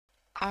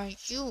are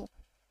you?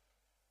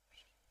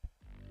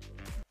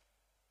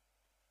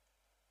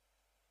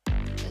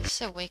 This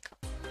is a wake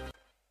up.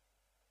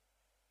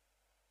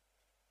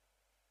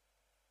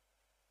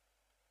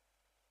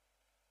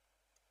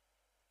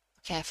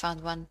 Okay, I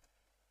found one.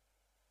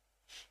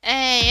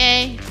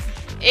 Hey, hey,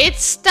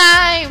 it's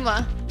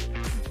time!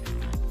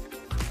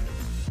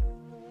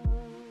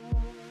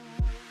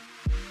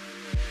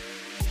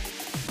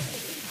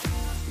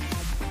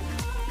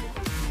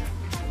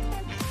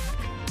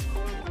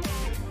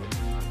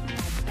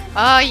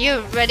 Are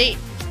you ready?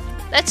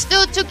 Let's do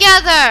it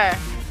together!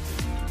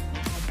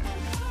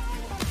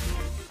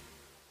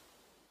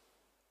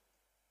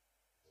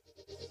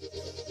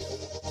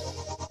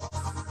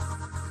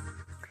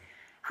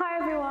 Hi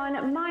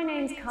everyone, my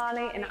name's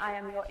Carly and I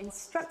am your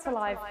Instructor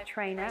Live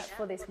trainer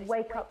for this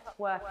Wake Up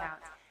workout.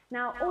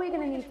 Now all you're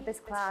going to need for this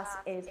class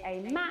is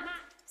a mat,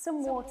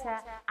 some water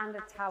and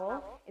a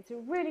towel. It's a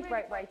really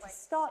great way to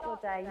start your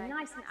day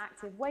nice and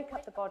active, wake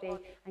up the body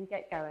and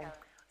get going.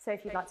 So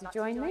if you'd like to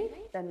join me,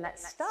 then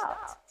let's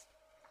start.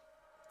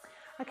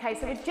 Okay,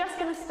 so we're just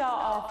going to start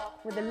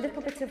off with a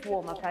little bit of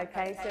warm-up,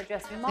 okay? So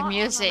just The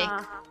music.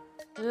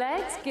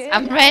 Legs, good.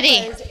 I'm ready.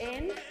 Elbows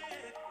in.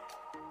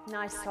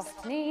 Nice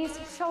soft knees,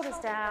 shoulders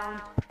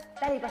down,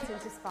 belly button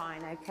to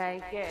spine,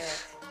 okay? Good.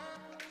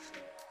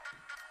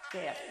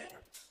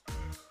 Good.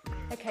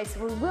 Okay,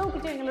 so we will be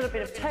doing a little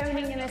bit of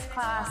toning in this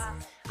class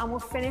and we'll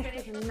finish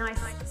with a nice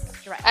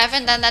stretch. I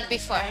haven't done that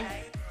before.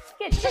 Okay.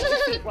 Good, take your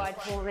feet wide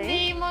for me.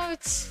 The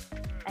emotes.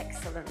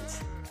 Excellent.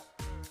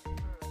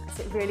 That's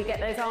it, really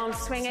get those arms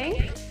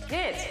swinging.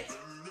 Good.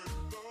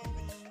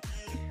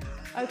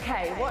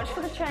 Okay, watch for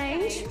the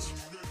change.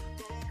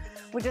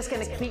 We're just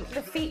going to keep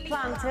the feet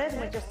planted and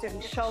we're just doing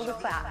shoulders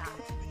back.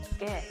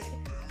 Good.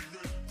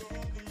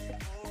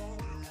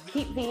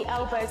 Keep the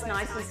elbows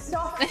nice and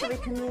soft so we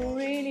can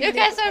really... You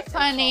guys are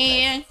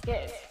funny.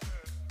 Good.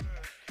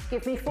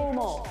 Give me 4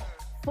 more.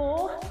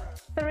 4,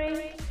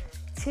 3,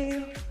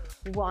 2,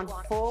 1.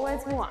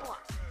 Forwards, 1.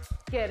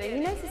 Good. And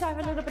you notice I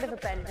have a little bit of a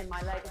bend in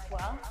my leg as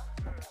well.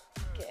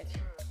 Good.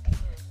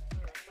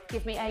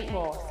 Give me 8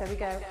 more. So we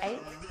go 8,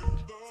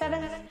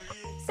 7,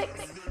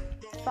 6,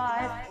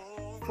 5,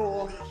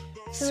 4,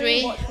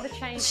 3. Watch for the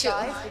change, 2,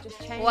 guys. We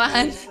just change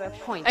 1. to a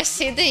point. I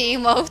see the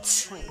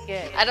emotes.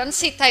 Good. I don't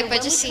see type, So I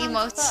just see when we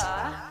emotes.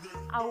 transfer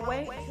our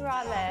weight through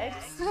our legs,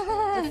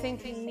 we're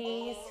thinking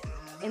knees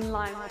in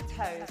line with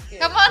toes. Good.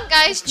 Come on,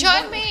 guys, If you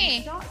want, join you can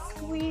me. Start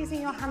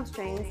squeezing your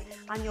hamstrings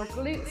and your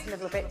glutes a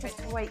little bit just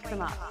to wake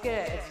them up.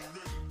 Good.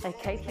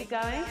 Okay, keep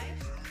going.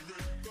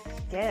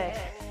 Good.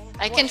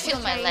 I can Watch the feel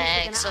my change, we're gonna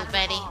legs add an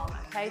already. arm,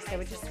 okay, so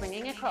we're just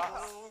swinging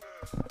across.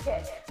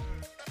 Good.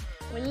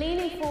 We're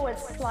leaning forward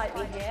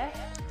slightly here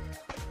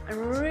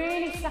and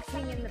really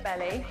settling in the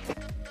belly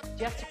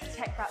just to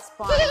protect that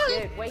spine.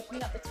 Good.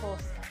 Waking up the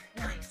torso.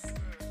 Nice.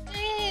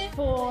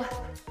 4,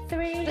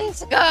 3,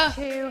 Let's go.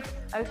 2.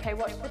 Okay,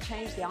 watch the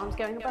change. The arms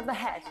going above the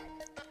head.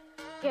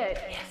 Good.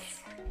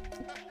 Yes.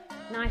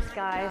 Nice,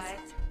 guys.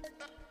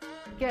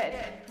 Good.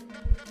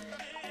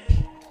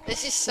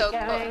 This is so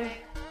Going. cool.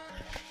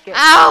 Good.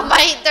 Ow,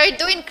 they're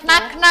doing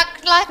knack,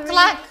 knack, knack, 3.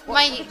 knack.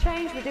 Watch My the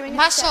change. We're doing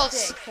muscles. A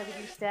step dig. So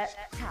we do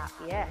step, tap.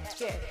 Yes.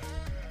 Good.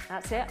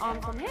 That's it.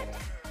 Arms on hips.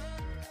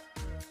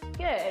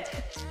 Good.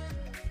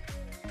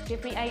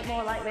 Give me 8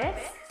 more like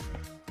this.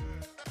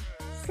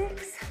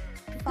 6,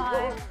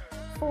 5,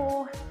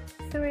 4,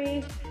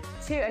 3,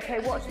 2. Okay,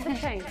 watch the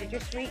change. You're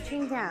just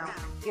reaching down.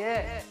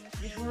 Good.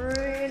 Just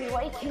really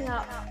waking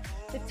up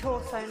the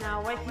torso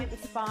now, waking up the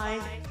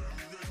spine.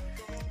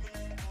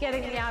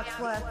 Getting the abs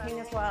working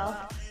as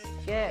well.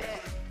 Good.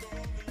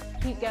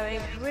 Keep going.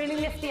 Really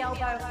lift the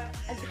elbow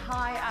as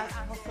high as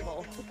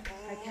possible.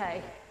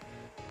 Okay.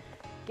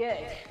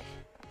 Good.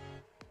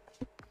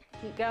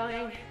 Keep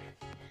going.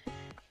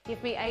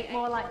 Give me 8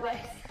 more like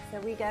this. So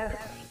we go 8,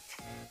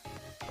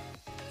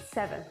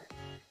 7,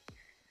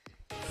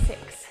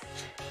 6,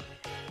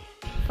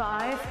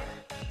 5,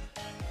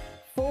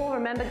 4.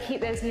 Remember to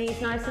keep those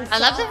knees nice and soft. I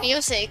love the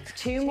music.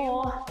 2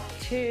 more.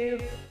 2.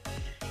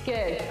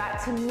 Good.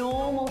 Back to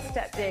normal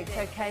step digs.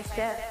 Okay,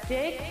 step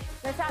dig.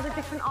 Let's add a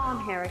different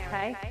arm here,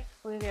 okay?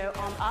 We're going to go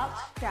arm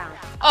up, down.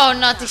 Oh,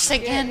 not this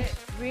again.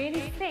 Good.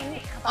 Really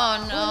think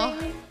Oh no.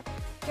 pulling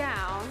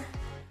down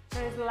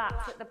those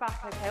lats at the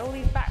back, okay? All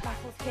these back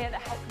muscles here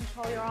that help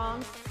control your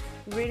arms.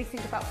 Really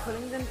think about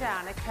pulling them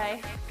down,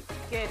 okay?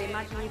 Good.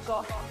 Imagine you've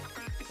got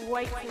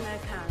weights in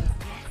those hands.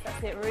 Yes,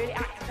 that's it. Really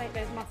activate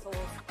those muscles.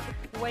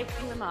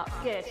 Waking them up.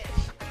 Good.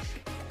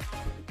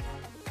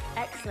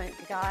 Excellent,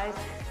 guys.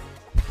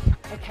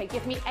 Okay,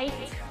 give me 8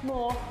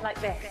 more like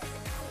this.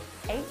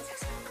 8,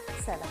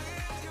 7,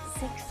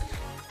 6,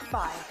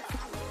 5,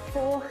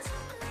 4,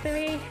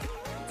 3,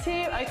 2.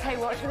 Okay,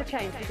 watch for the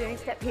change. We're doing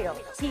step heel.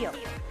 Heel.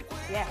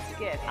 Yes,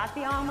 good. Add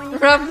the arm when you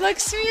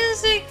Roblox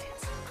music.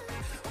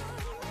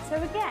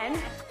 So again,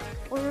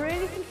 we're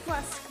really thinking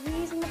about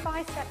squeezing the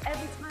bicep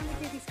every time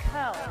we do these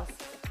curls.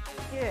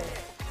 Good.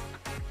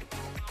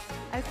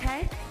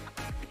 Okay.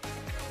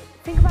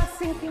 Think about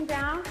sinking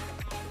down.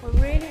 We're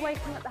really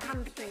waking up the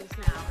hamstrings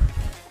now.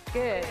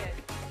 Good.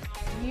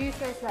 use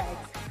those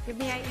legs. Give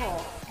me 8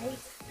 more. 8,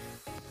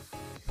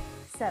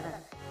 7,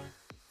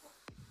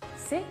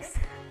 6,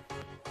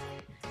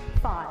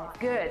 5.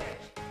 Good.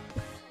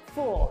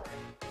 4,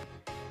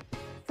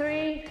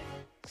 3,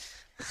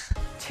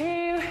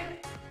 2,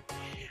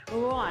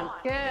 1.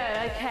 Good.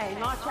 Okay,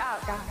 march it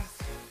out, guys.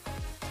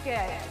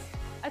 Good.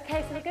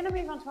 Okay, so we're going to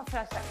move on to our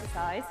first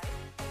exercise.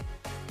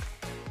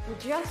 We're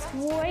just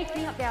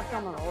waking up the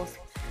abdominals.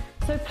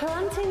 So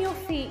planting your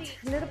feet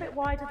a little bit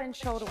wider than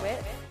shoulder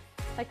width.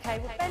 Okay,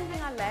 we're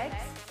bending our legs.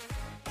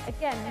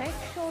 Again, make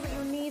sure that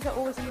your knees are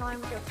always in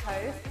line with your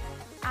toes.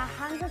 Our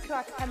hands are to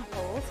our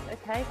temples,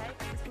 okay?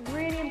 It's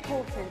really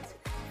important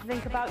to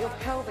think about your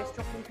pelvis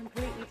dropping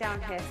completely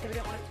down here, so we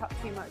don't want to tuck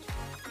too much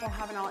or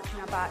have an arch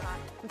in our back.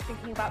 We're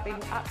thinking about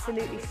being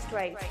absolutely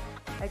straight,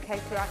 okay,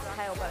 through our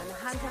tailbone. The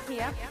hands are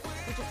here.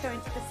 We're just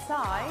going to the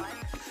side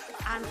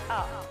and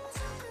up.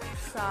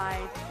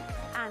 Side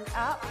and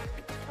up.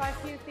 Try a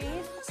few of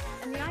these.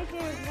 And the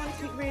idea is we want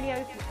to keep really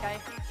open, okay?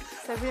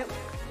 So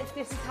if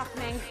this is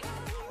happening,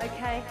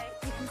 okay,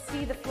 you can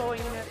see the floor,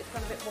 you know it's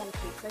gone a bit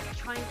wonky. So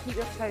try and keep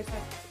your toes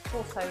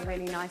also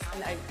really nice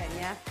and open,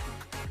 yeah?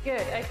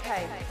 Good,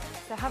 okay.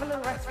 So have a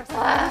little rest for a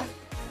second.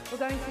 We're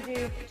going to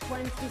do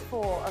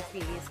 24 of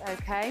these,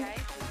 okay?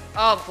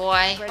 Oh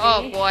boy, Ready?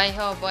 oh boy,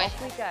 oh boy.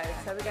 Off we go.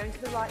 So we're going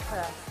to the right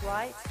first.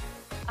 Right,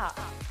 up,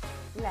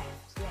 left,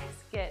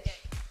 yes,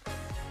 good.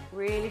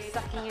 Really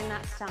sucking in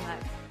that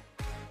stomach.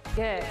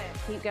 Good,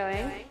 keep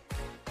going.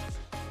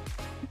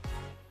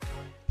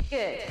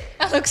 Good.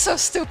 I look so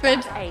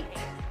stupid. That's 8.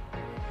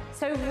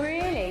 So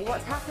really,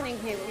 what's happening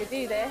here when we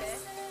do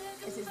this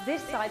is it's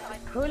this side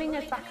that's pulling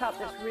us back up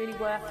that's really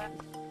working.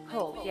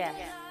 Pull, yes.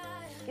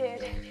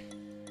 Good.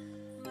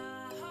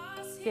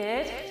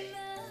 Good.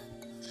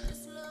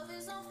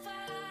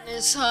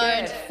 It's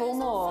hard. Good. 4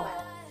 more.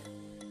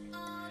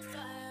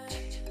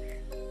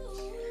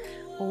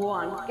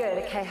 1. Good.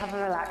 Okay, have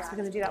a relax. We're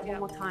going to do that one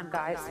more time,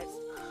 guys.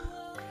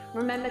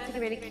 Remember to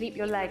really keep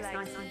your legs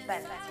nice and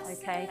bent,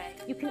 okay?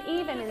 You can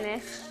even in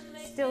this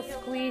still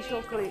squeeze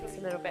your glutes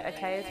a little bit,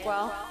 okay, as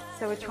well.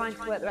 So we're trying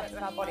to work the rest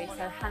of our body.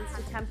 So hands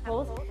to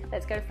temples.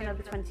 Let's go for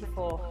another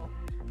 24.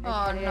 Okay,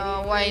 Oh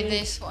no, why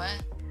this one?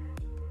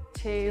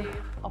 2,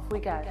 off we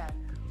go.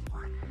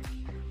 1,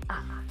 up,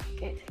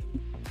 good.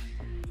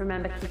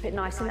 Remember, keep it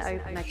nice and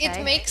open, okay?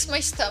 It makes my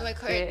stomach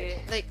hurt, Good.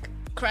 like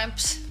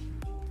cramps.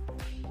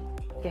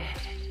 Good.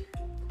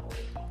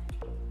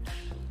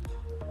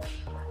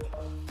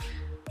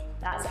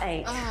 That's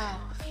 8.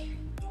 Oh.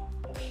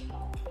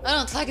 I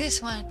don't like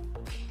this one.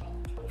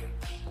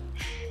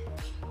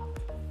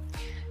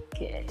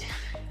 Good.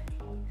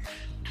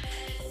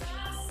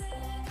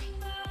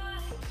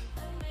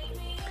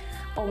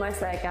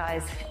 Almost there,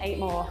 guys. 8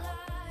 more.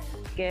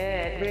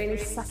 Good. Really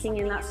sucking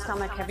in that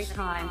stomach every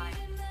time.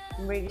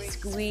 And really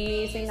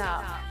squeezing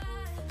up.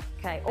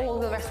 Okay, all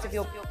the rest of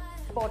your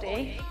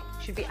body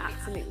should be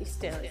absolutely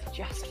still. It's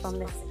just from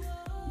this,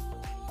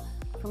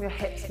 from your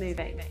hips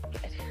moving.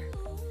 Good.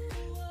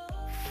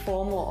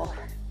 4 more.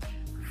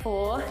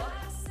 4,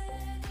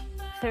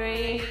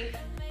 3,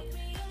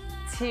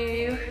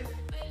 2,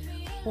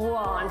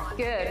 1.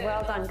 Good.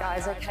 Well done,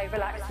 guys. Okay,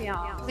 relax the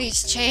arms.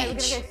 Please Okay, we're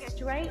change. going to go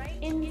straight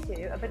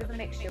into a bit of a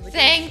mixture. We're doing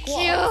Thank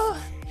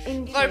squats you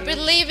into, for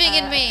believing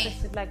in me.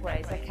 Twisted leg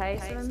raise,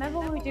 okay? So remember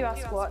when we do our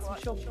squats,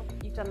 I'm sure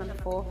you've done them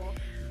before,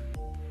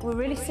 we're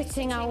really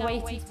sitting our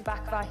weight into the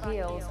back of our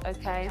heels,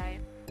 okay?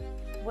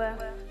 We're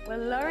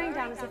lowering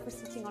down as if we're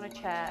sitting on a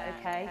chair,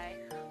 okay?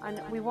 And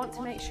we want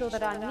to make sure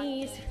that our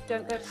knees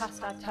don't go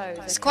past our toes,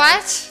 okay?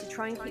 Squat. So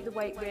try and keep the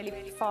weight really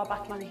far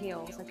back in the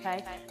heels,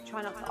 okay?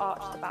 Try not to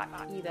arch the back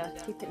either.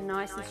 Keep it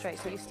nice and straight,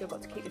 so you've still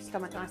got to keep your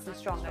stomach nice and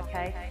strong,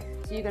 okay?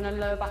 So you're going to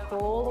lower back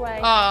all the way.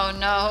 Oh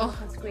no.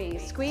 And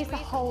squeeze. Squeeze the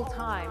whole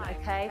time,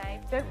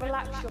 okay? Don't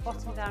relax your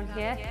bottom down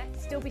here.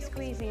 Still be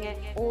squeezing it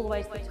all the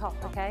way to the top,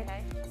 okay?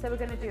 So we're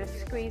going to do a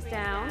squeeze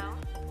down,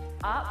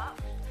 up,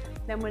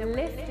 then we're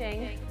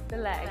lifting the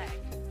leg.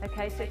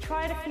 Okay, so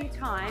try it a few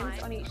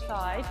times on each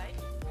side.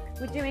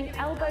 We're doing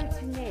elbow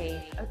to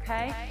knee,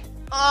 okay?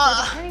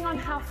 So depending on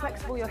how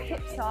flexible your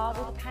hips are,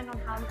 will depend on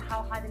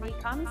how high the knee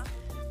comes.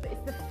 But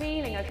it's the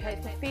feeling, okay?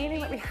 It's the feeling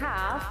that we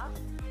have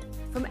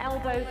from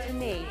elbow to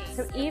knee.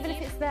 So even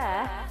if it's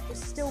there, you're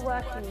still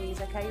working these,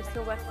 okay? You're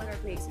still working on your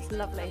obliques. It's a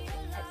lovely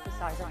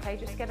exercise, okay?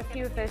 Just get a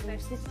few of those in your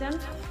system.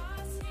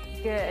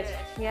 Good,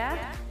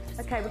 yeah?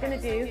 Okay, we're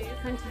gonna do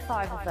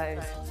 25 of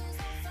those,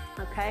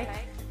 okay?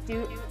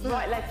 Do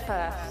right leg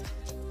first.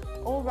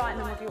 All right,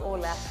 and then we'll do all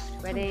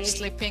left. Ready?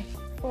 Sleeping.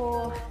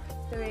 4,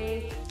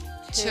 3,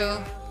 2,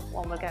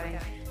 1. We're going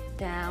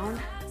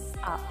down,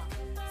 up,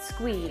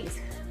 squeeze,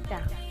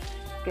 down.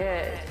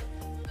 Good.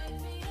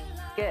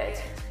 Good.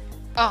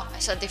 Oh, I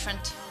saw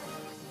different.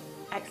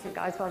 Excellent,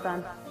 guys. Well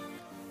done.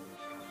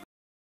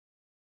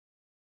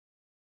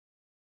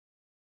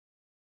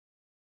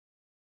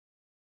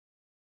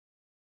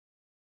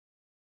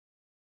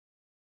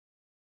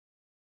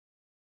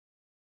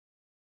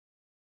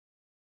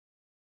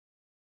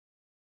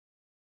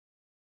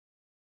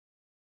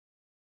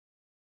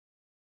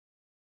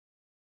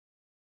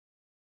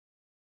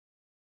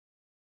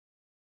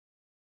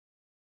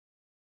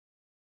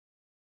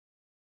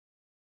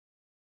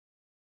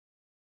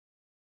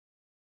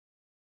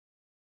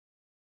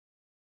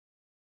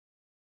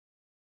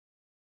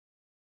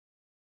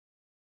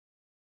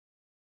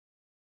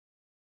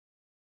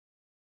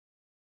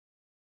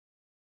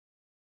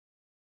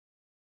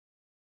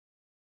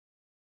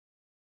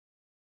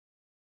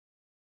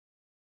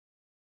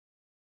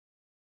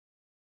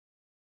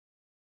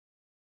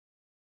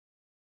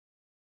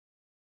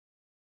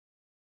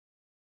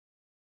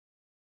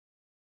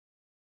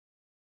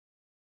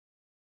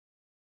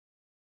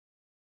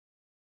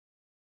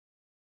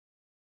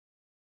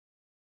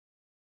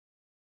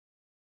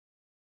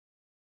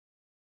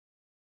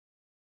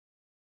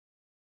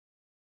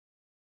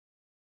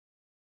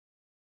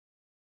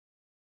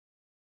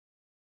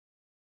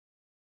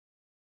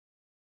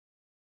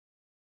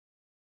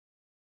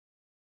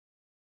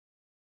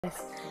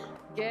 guys.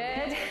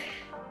 Good.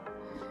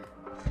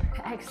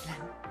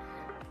 Excellent.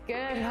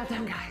 Good, well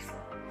done, guys.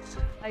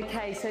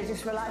 Okay, so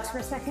just relax for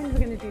a second. We're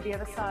gonna do the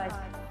other side.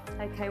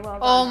 Okay, well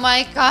done. Oh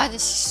my god,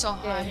 this is so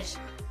hard. Good.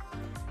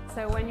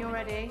 So when you're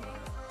ready,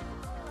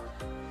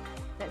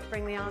 let's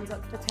bring the arms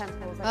up to the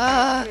temples.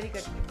 Okay, really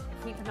good.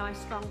 Keep a nice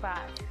strong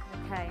back.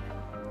 Okay,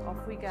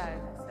 off we go.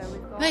 So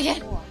we've got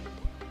Again. more.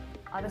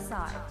 Other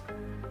side.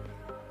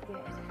 Good.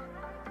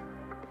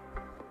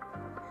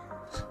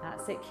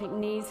 That's it. Keep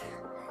knees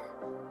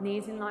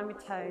in line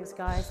with toes,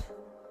 guys.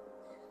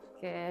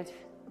 Good.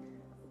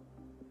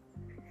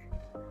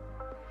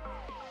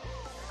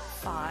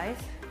 5.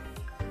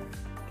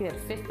 Good.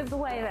 1/5 of the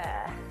way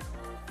there.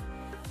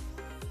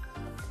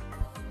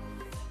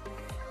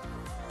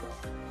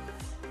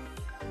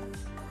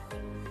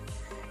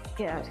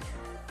 Good.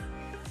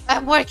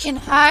 I'm working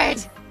hard.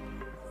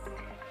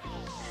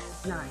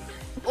 9.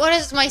 What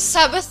does my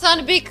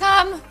subathon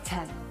become?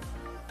 10.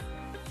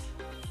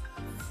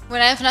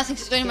 When I have nothing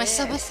to do in my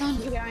Good.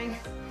 subathon? Keep going.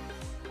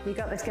 You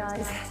got this,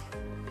 guys.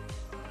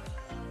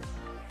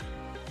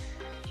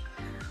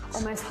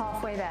 Almost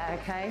halfway there,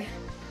 okay?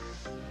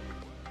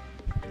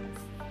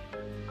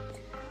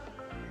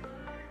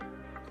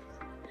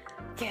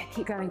 Good,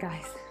 keep going,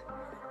 guys.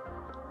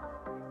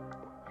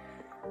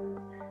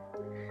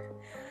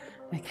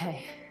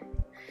 Okay.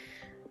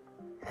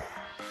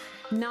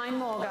 9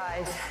 more,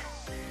 guys.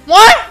 More?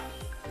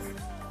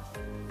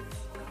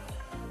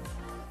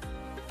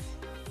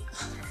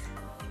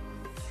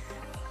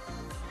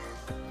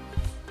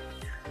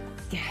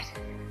 Good.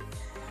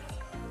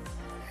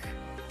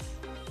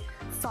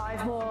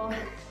 5 more.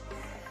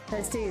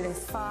 Let's do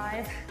this.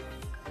 5.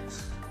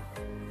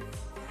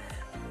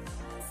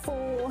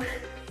 4.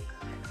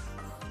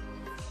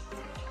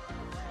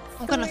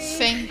 I'm gonna 3.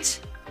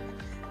 faint.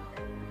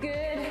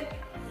 Good.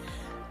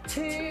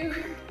 2.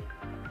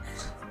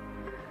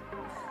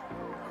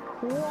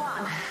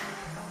 1.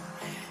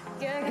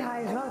 Good,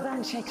 guys. Well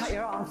done. Shake out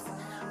your arms.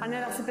 I know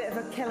that's a bit of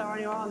a killer on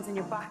your arms and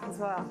your back as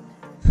well.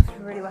 It's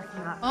really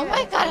working out. Oh Good.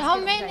 my god, how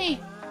Good, many?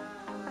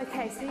 good.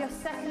 Okay, so your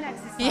second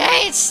exercise.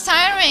 Yeah, it's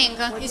tiring.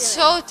 It's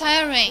so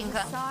tiring.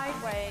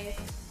 Sideways.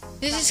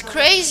 This is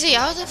crazy.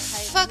 How the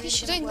fuck is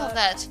she doing all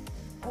that?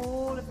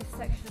 All of the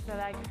section of the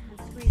leg and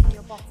squeezing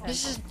your bottom.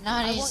 This is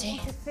not I want easy. you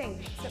to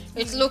think.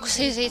 It looks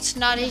easy. It's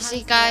not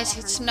easy, guys.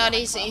 It's not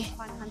easy.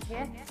 Find hand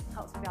here.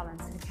 Helps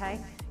balance, okay?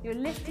 You're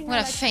lifting I'm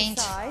your gonna leg to faint.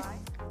 the side.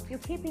 You're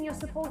keeping your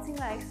supporting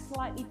leg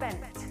slightly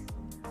bent,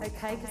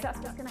 okay? Because that's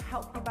what's going to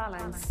help you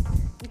balance.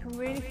 You can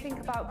really think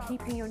about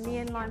keeping your knee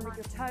in line with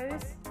your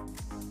toes,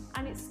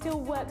 and it still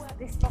works at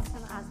this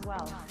bottom as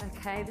well,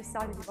 okay? This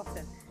side of your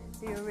bottom.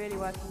 So you're really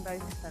working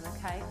both of them,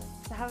 okay?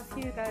 So have a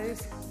few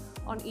goes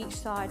on each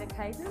side,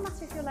 okay? Doesn't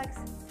matter if your leg's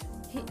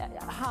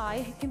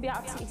high, it can be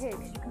absolutely here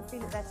because you can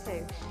feel it there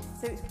too.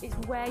 So it's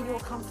where you're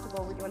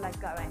comfortable with your leg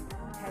going,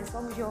 okay? As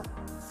long as you're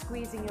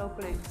squeezing your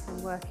glutes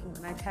and working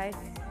them, okay?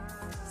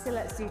 So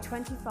let's do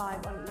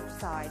 25 on each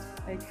side,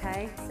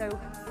 okay? So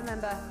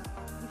remember,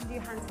 you can do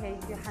your hands here, you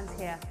can do your hands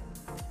here.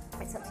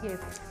 It's up to you.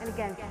 And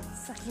again,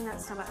 sucking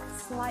that stomach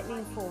slightly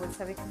in forward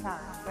so we can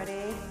tap.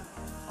 Ready?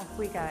 Off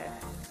we go.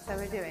 So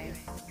we're doing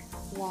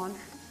 1,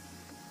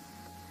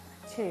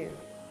 2,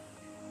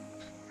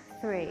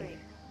 3,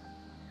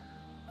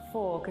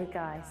 4, good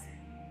guys.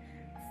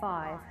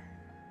 5,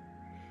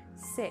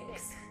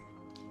 6,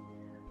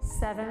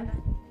 7,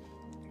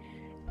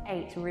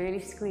 8, really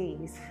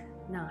squeeze.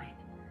 9,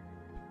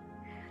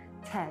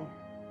 10,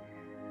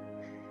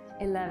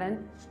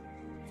 11,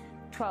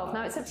 12.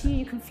 Now it's up to you,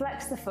 you can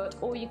flex the foot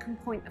or you can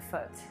point the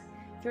foot.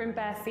 If you're in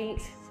bare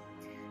feet,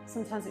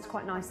 sometimes it's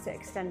quite nice to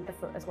extend the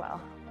foot as well.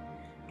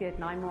 Good,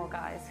 9 more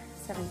guys.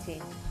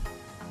 17,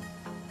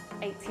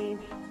 18,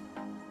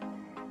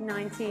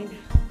 19,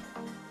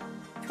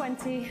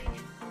 20,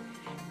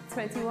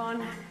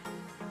 21,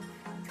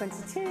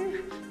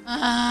 22,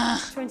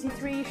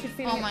 23, you should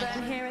feel it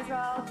burn here as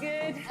well.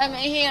 Good. I'm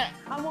here.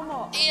 And one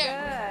more. Here.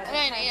 Good.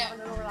 Right Okay, here. have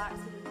a little relax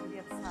and then do the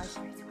other side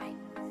straight away.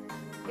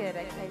 Good,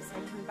 okay, so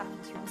coming back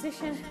into your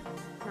position.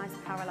 Nice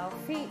parallel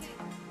feet.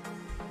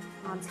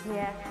 Arms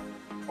here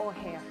or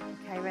here.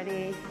 Okay,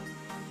 ready?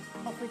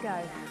 Off we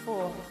go.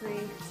 4, 3,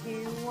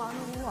 2, 1,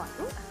 1.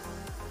 Ooh.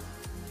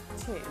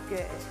 2,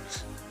 good.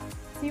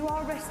 So you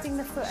are resting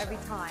the foot every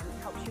time.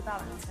 It helps you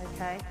balance,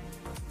 okay?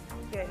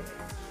 Good.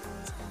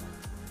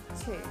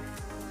 2,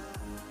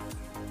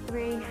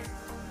 3,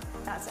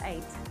 that's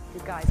 8.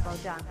 Good guys, well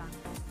done.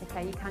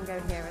 Okay, you can go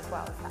here as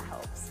well if that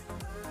helps.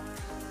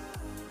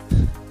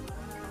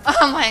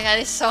 Oh my god,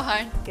 it's so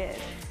hard. Good.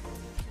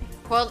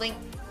 Falling.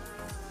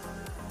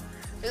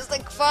 It's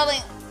like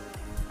falling.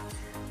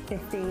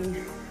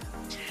 15,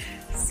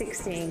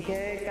 16,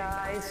 good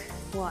guys.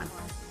 1,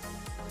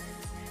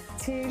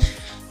 2,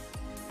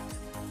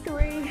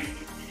 3,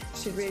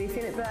 should really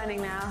feel it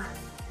burning now.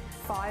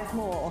 5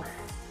 more.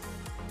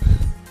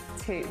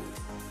 2,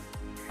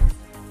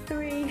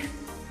 3,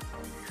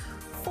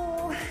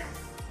 4,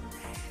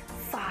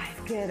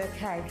 5, good,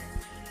 okay.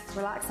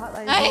 Relax like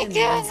those I knees.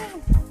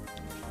 can't.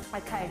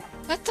 Okay.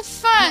 What the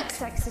fuck?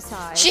 Next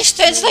exercise. She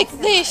stands like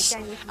this.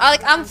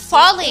 Like I'm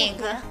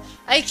falling.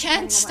 I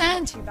can't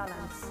stand.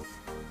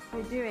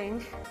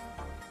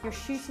 You're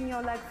shooting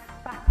your leg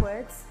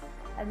backwards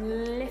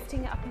and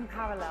lifting it up in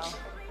parallel.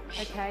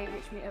 Okay,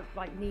 which means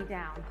like knee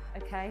down.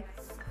 Okay.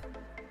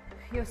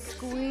 You're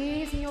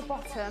squeezing your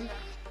bottom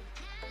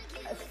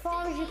as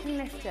far as you can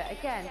lift it.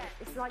 Again,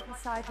 it's like the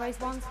sideways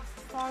ones,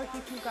 as far as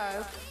you can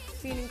go,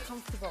 feeling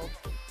comfortable.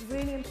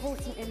 Really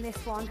important in this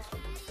one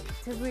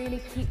to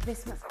really keep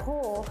this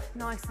core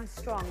nice and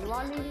strong. You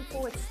are leaning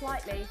forward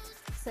slightly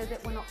so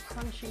that we're not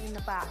crunching in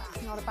the back.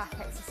 It's not a back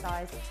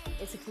exercise,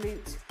 it's a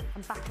glute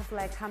and back of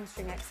leg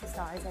hamstring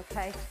exercise,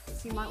 okay?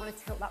 So you might want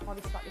to tilt that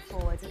body slightly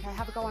forwards, okay?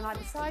 Have a go on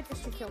either side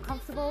just to feel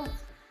comfortable.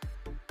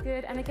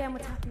 Good, and again, we're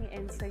tapping it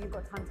in so you've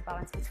got time to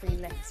balance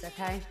between lifts,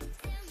 okay?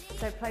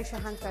 So place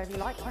your hands wherever you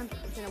like. I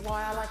don't know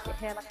why I like it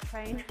here like a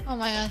train. Oh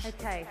my god.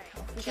 Okay,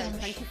 off we go.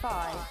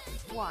 25.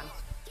 1,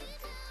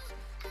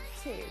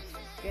 2,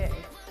 good.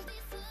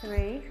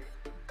 3,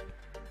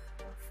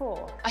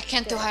 4. I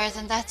can't do higher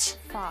than that.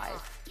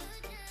 5,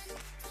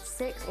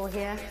 6, or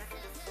here.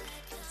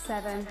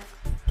 7,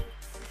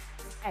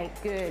 8,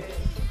 good.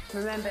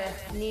 Remember,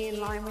 knee in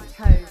line with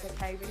toes,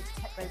 okay? Really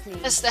protect those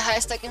knees. That's the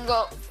highest I can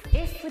go.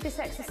 If with this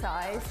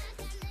exercise,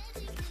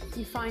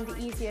 you find it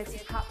easier to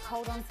perhaps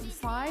hold on to the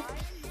side,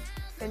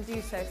 then do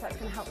so. So that's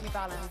going to help you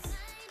balance.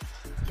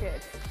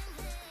 Good.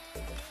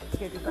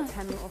 Good, we've got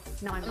 10 more,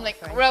 9 more.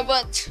 Like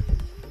robot.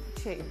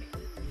 2,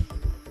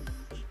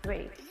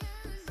 3,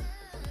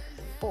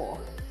 4,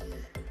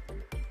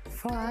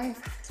 5,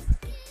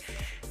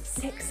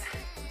 6,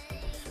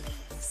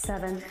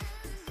 7,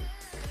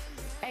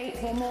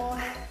 8, one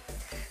more,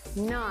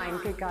 9.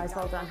 Good guys,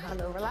 well done. Have a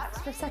little relax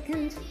for a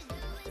second.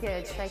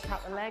 Good, shake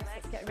out the legs.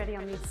 Let's get ready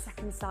on the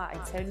second side.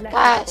 So left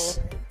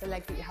double the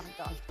leg that you haven't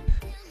done.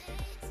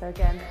 So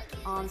again,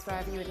 arms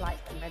wherever you would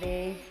like them.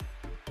 Ready?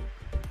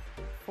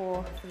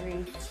 4,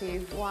 3,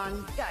 2,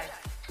 1, go.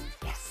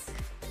 Yes.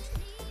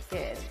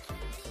 Good.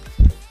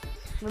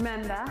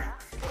 Remember,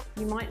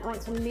 you might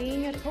want to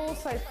lean your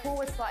torso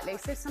forward slightly.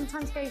 So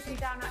sometimes gazing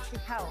down actually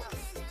helps.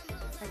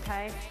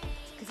 Okay?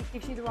 Because it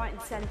gives you the right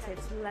incentive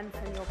to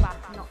lengthen your back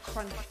and not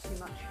crunch too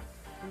much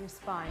in your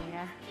spine,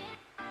 yeah?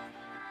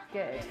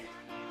 Good.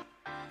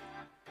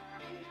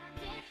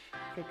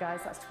 Good guys,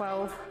 that's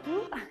 12.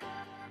 Good.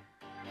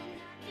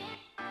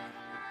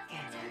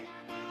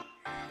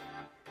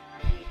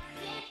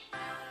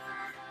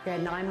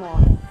 Good, 9 more.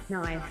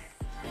 9.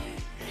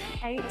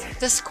 8.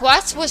 The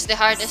squats was the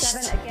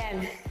hardest. 7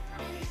 again.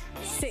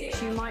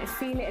 6, you might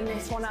feel it in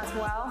this one as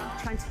well.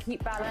 Trying to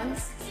keep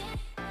balance.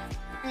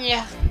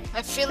 Yeah,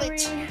 I feel 3,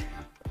 it.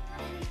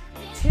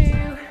 2,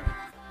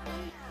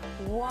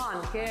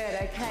 1. Good,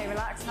 okay,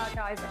 relax now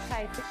guys.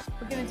 Okay,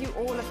 we're gonna do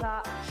all of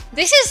that.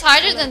 This is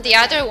harder than the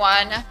other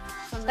one.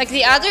 Like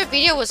the other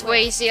video was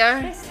way easier.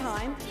 This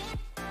time,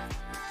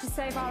 to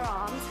save our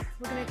arms,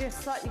 we're gonna do a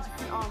slightly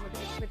different arm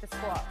with the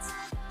squats.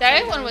 The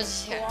other one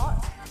was here.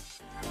 Squat,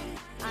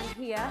 and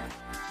here,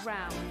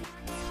 round.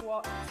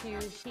 Squat to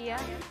here,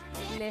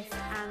 lift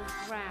and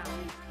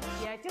round.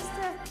 Yeah, just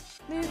to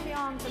move the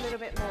arms a little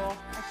bit more,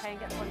 okay, and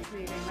get the bodies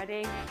moving.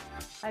 Ready?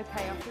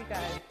 Okay, off we go.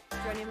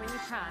 Join in when you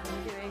can.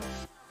 We're doing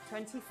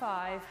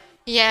 25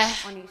 Yeah,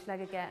 on each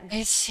leg again.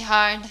 it's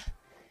hard. To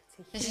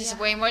This is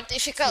here, way more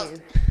difficult.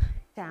 2,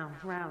 down,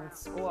 round,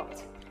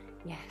 squat.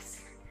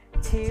 Yes.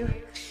 2.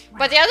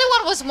 But the other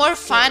one was more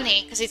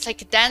funny because it's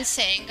like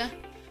dancing.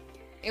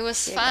 It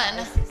was fun.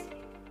 Guys.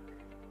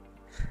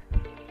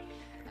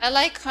 I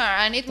like her.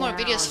 I need more Down.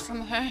 videos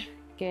from her.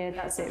 Good,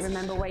 that's it.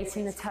 Remember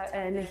weighting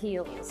the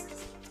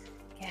heels.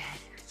 Good.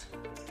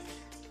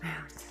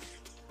 Round.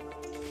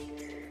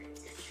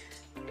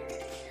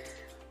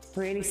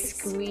 Really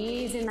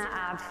squeeze in that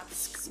ab.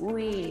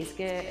 Squeeze.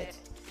 Good.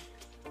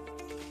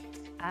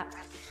 Up.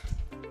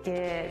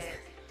 Good.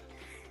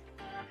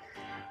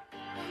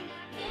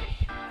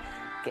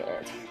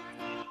 Good.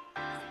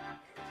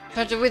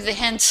 But with the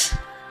hands.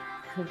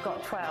 We've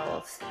got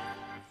 12.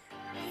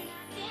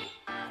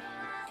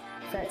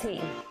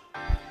 13.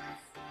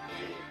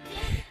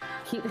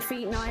 Keep the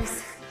feet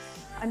nice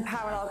and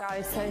parallel,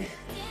 guys. So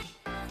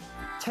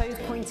toes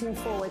pointing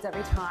forwards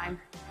every time.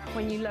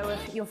 When you lower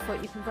your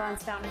foot, you can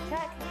glance down and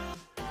check.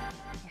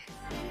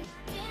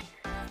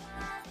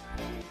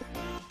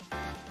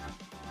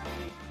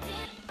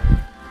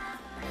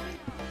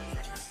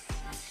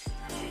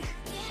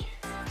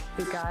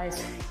 Good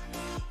guys.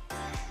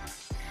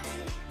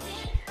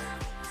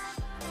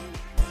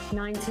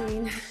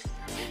 19.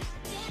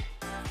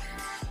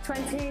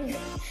 20,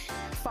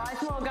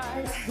 5 more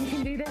guys, you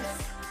can do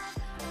this.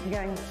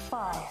 You're going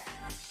 5,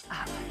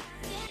 up,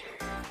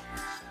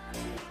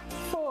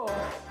 4,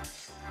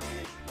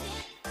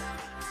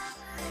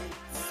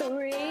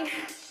 3,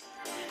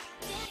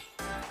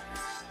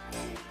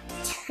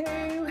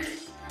 2,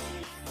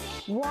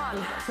 1,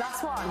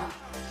 last one.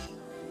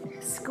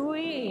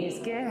 Squeeze,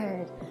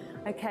 good.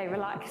 Okay,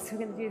 relax, we're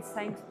gonna do the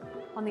same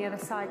on the other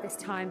side this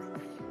time.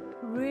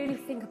 Really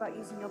think about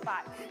using your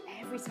back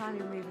every time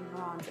you're moving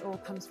your arms. It all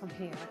comes from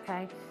here,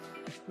 okay?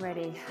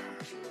 Ready.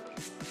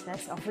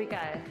 Let's, off we go.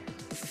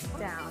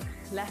 Down.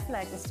 Left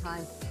leg this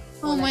time.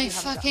 Oh my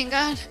fucking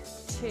god.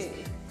 2.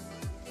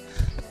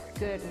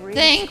 Good. Really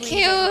Thank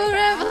you,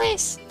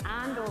 Revelis.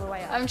 And all the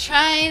way up. I'm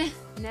trying.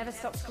 Never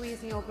stop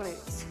squeezing your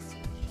glutes.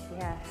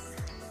 Yes.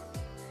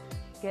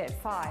 Good.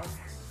 5.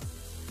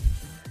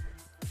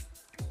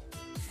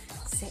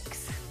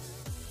 6.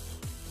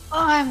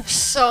 Oh, I'm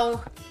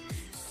so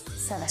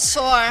 7.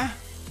 sore.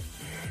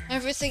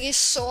 Everything is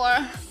sore.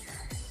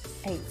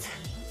 8.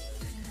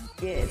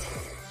 Good.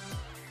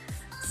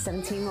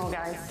 17 more,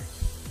 guys.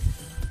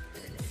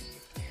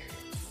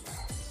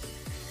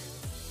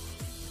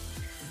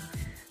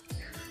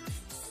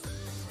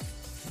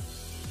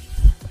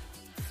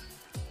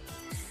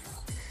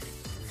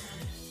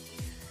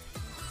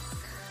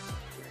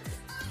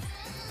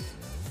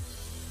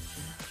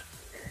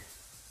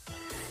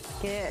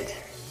 Good.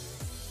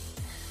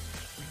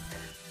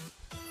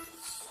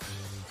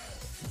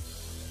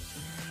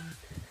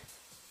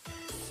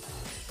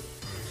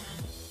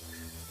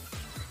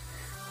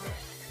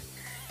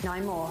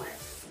 Nine more.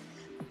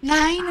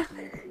 9.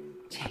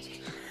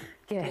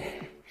 Good.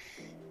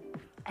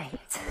 8.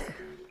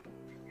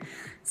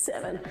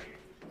 7.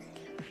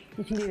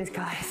 You can do this,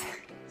 guys.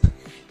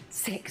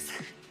 6.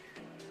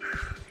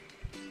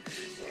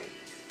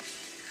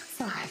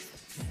 5.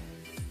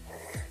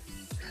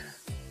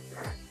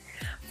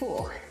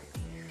 4.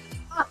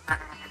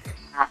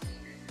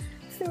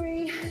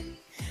 3.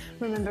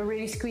 Remember,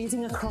 really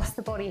squeezing across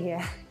the body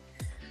here.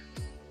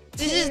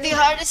 This is the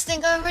hardest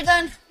thing I've ever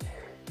done.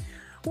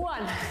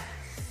 1.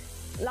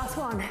 Last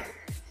one.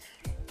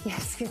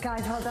 Yes, good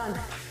guys, well done.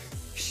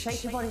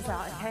 Shake your bodies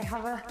out, okay?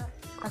 Have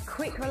a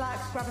quick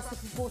relax, grab a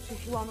sip of water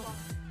if you want.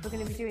 We're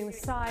going to be doing the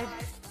side,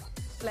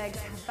 legs,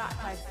 and back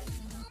leg.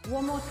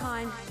 One more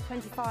time,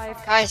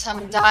 25. Guys,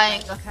 I'm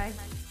dying. Okay?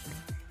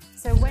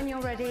 So when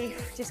you're ready,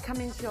 just come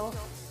into your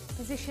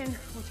position,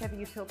 whichever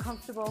you feel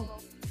comfortable.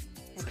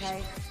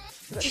 Okay?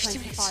 We've got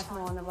 25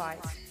 more on the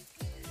right.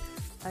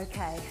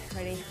 Okay,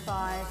 ready?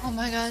 5. Oh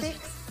my god. 6,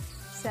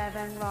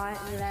 7, right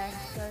leg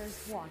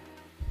goes 1.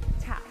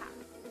 Tap.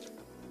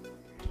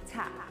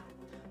 Tap.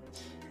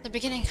 The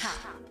beginning.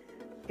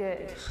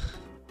 Good.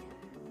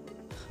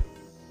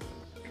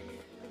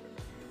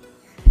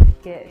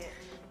 Good.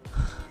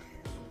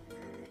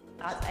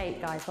 That's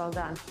 8, guys, well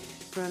done.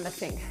 Remember,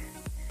 think.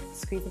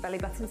 Squeeze the belly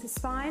button to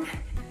spine.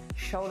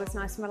 Shoulders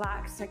nice and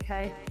relaxed,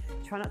 okay?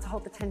 Try not to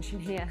hold the tension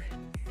here.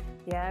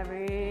 Yeah,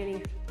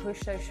 really push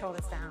those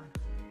shoulders down.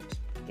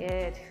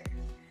 Good.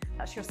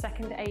 That's your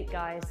second 8,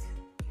 guys.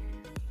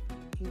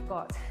 You've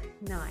got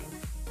 9,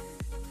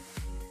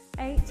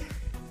 8,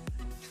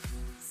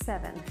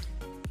 7,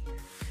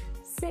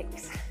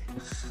 6,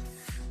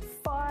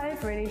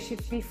 5. Really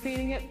should be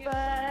feeling it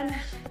burn.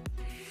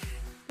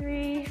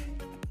 3,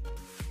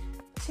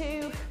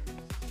 2,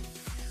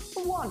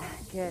 1.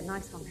 Good,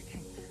 nice one. Okay.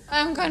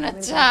 I'm gonna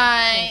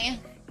die.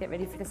 Get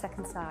ready for the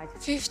second side.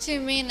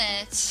 15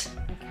 minutes.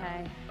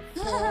 Okay.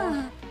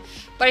 4,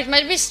 But it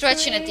might be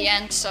stretching at the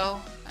end, so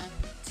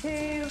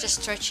 2,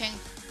 just stretching.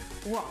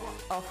 1.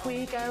 Off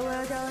we go.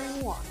 We're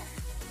going 1.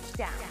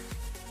 Down.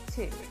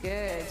 2.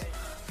 Good.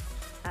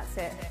 That's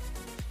it.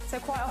 So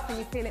quite often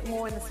you feel it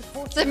more in the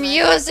support. The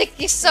music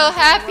is so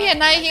happy,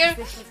 and I hear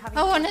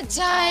I wanna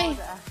die.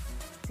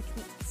 To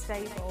keep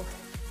stable.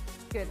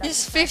 Good.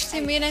 It's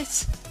 50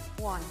 minutes.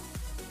 1,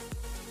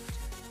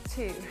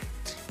 2,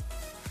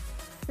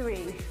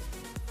 3,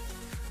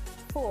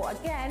 4.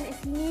 Again,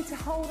 if you need to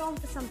hold on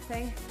for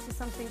something,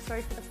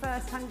 sorry, for the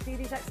first time you do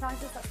these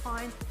exercises, that's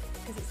fine,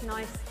 because it's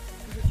nice,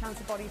 gives you a chance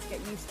of body to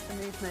get used to the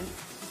movement,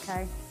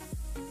 okay?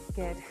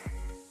 Good.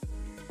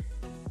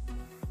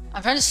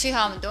 I'm trying to see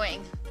how I'm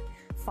doing.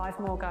 5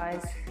 more,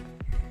 guys.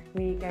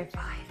 We go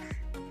 5,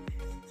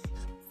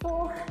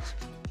 4,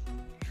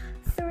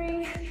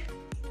 3,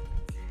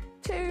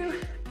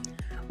 2,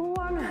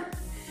 1.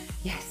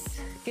 Yes,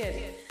 good.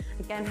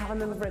 Again, have a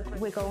little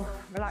wiggle,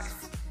 relax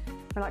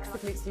the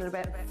glutes a little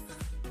bit.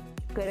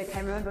 Good,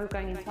 okay, remember we're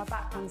going into our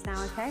back ones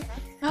now, okay?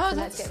 Oh, so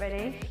let's get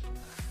ready.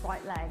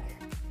 Right leg.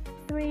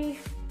 3,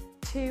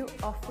 2,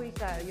 off we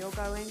go. You're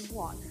going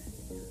 1.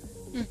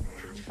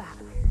 And back.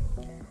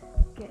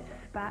 Good,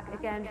 back.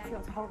 Again, if you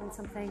want to hold on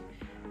something,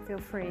 feel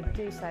free,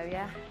 do so,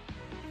 yeah?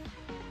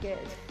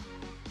 Good.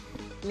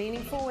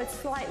 Leaning forward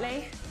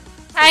slightly.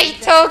 Hi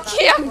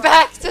Toki, I'm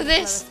back to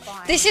this.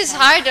 This is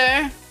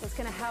harder. What's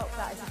going to help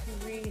that is if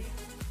you really...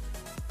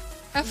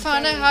 I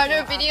found a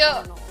harder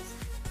video.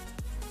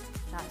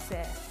 That's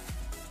it.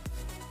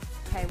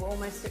 Okay, we're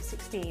almost at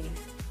 16.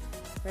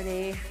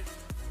 Ready?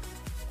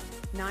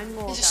 9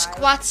 more, These are guys.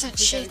 squats and We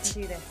shit.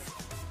 can do this.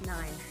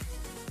 9,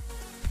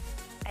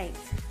 8,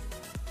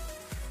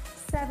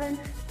 7,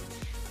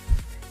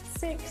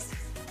 6,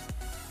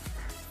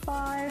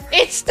 5.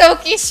 It's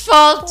Toki's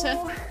fault.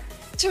 4,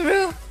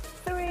 True.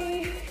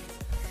 3,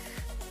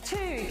 2.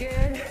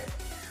 Good.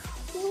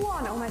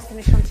 1. Almost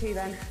finished on 2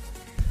 then.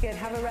 Good.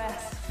 Have a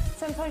rest.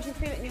 Sometimes you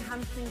feel it in your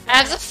hamstrings. I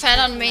have the fan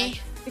on me.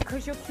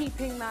 because you're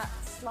keeping that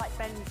slight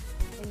bend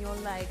in your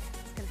leg,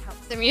 it's going to help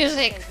The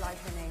music. stabilize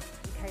your knee.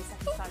 Okay,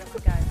 second side, up we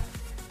go.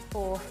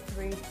 4,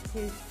 3, 2,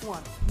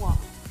 1. 1,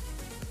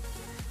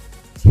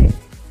 2,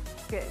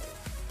 good.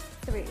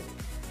 3,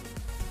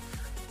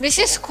 This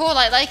is cool,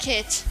 I like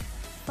it.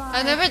 5,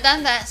 I've never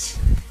done that.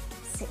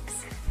 6,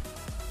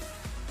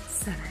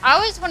 7, I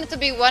always wanted to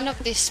be one of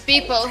these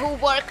people who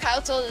work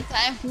out all the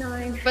time.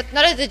 9, But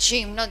not at the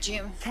gym, not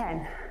gym.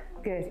 10.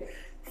 Good.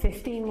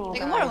 15 more. Like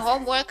guys. more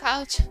home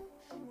workout.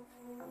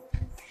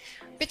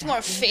 Bit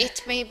more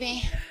fit,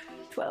 maybe.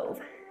 12,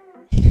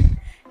 11,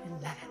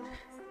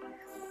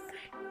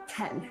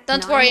 10.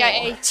 Don't 9 worry, I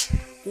more. ate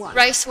 1,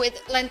 rice with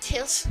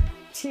lentils.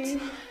 2,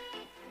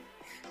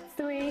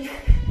 3,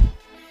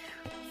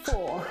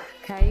 4.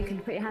 Okay, you can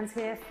put your hands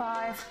here.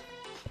 5,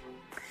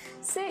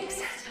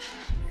 6,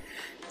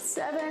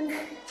 7,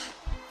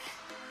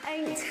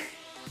 8,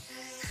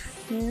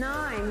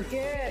 9. Good.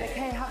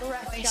 Okay, have a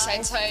rest, My guys.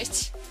 sides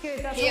hurt.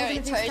 Good. That's Here all we're it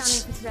going to do hurts.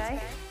 standing for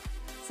today.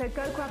 So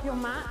go grab your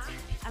mat,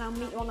 and I'll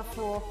meet you on the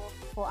floor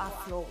for our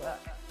floor work.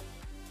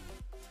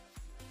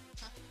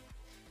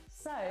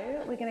 So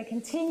we're going to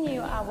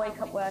continue our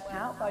wake up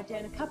workout by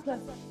doing a couple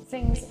of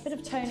things, a bit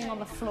of toning on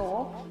the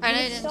floor. I We're know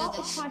gonna you start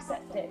didn't with do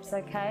tricep dips,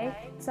 okay?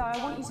 So I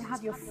want you to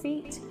have your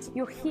feet,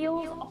 your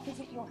heels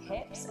opposite your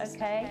hips,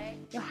 okay?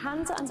 Your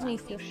hands are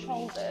underneath your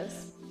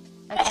shoulders.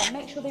 Okay,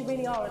 make sure they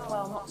really are as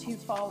well, not too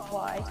far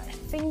wide.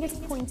 Fingers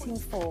pointing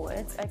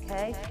forwards,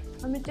 okay?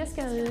 And we're just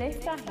going to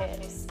lift our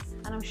hips,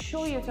 and I'm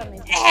sure you've done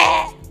this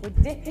before. We're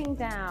dipping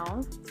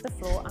down to the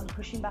floor and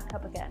pushing back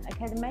up again,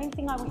 okay? The main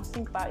thing I want you to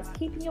think about is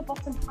keeping your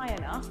bottom high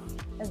enough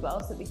as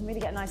well so that we can really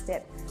get a nice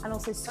dip, and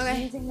also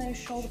squeezing those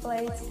shoulder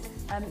blades,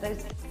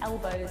 those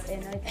elbows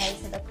in, okay?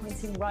 So they're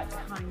pointing right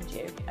behind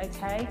you,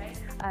 okay?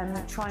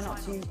 Try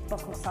not to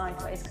buckle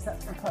sideways because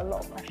that's going to put a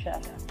lot of pressure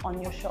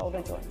on your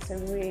shoulder joints. So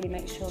really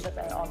make sure that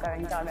they are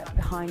going directly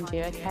behind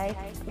you, okay?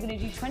 We're going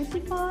to do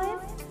 25,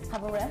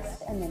 have a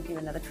rest, and then do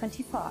another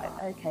 25.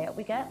 Okay, up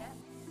we get.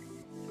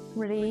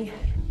 Ready?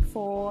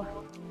 4,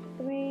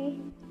 3,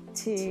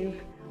 2,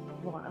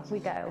 1. Off we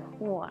go.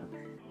 1,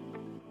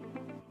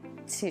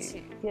 2.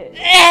 Good.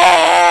 3,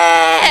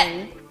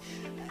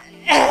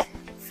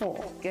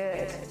 4.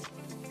 Good.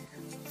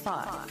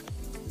 5,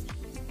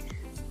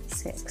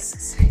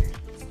 6,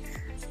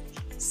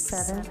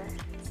 7,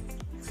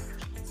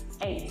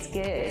 8.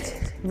 Good.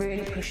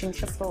 Really pushing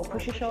to the floor.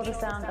 Push your shoulders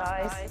down,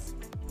 guys.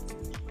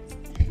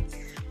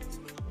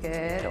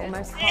 Good.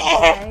 Almost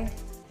halfway.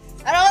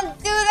 I don't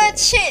do that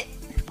shit.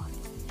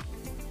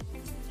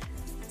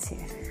 2.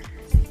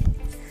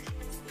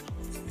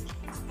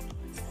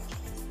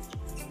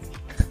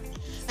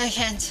 I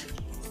can't.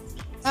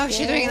 How is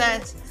she doing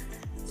that?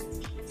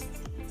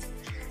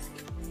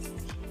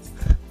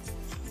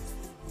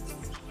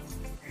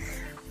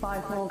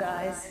 Five more,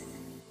 guys.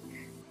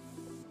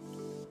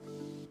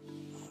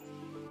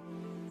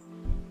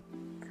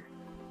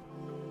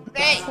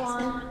 Great. Last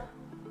one.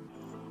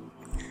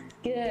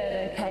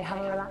 Good. Okay, have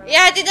a relax. Yeah,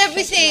 I did Shake your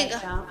everything.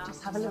 legs out.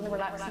 Just have a little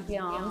relax with the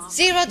arms.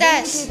 Zero When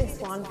dash. you do this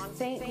one,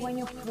 think when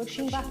you're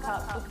pushing back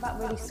up, think about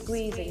really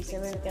squeezing, so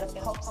really get a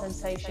pop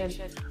sensation,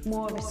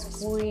 more of a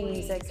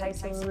squeeze, okay?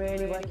 So we're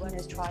really working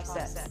those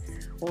triceps,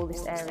 all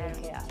this area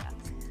here.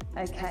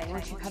 Okay,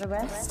 once you've had a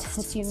rest,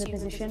 assume the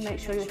position, make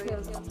sure your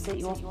heels are opposite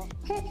your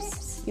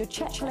hips, your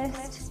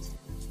checklist,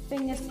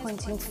 fingers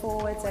pointing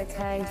forwards,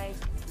 okay?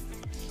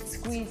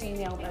 Squeezing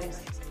the elbows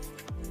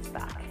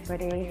back.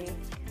 Ready?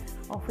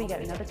 Off we go.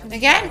 Another 25,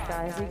 Again?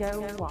 guys. We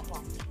go 1,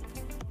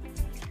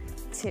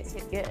 2,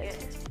 good.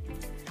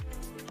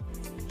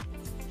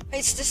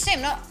 It's the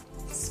same, no?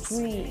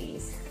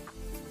 Squeeze,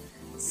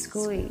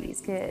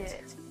 squeeze, good.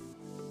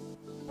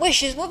 Wait,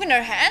 she's moving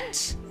her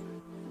hands?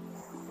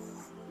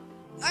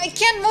 I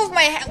can't move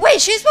my hand.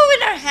 Wait, she's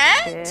moving her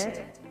hands?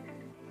 Good.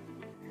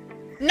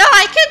 No,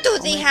 I can't do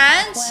the Almost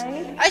hands.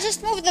 halfway. I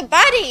just move the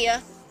body. How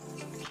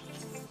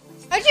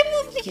do you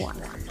move the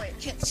 1, Wait, I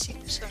can't see.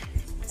 Sorry.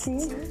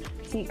 2,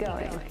 keep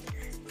going.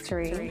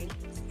 3,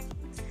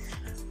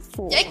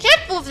 4, I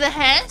can't move the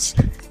hands.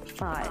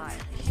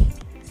 5,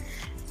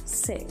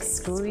 6,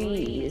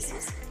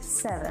 squeeze,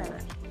 7,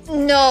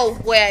 No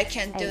way I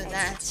can do 8.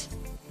 that.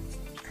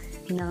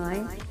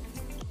 9,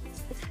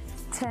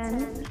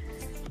 10,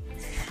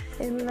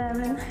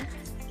 11.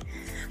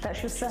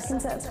 That's your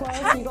second set of 12.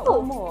 So you got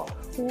one more.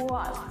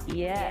 1.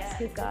 Yes,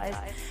 good guys.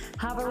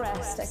 Have a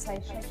rest. Okay,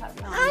 shake out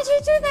the How arms. do you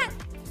do that?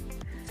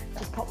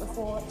 Just pop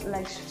the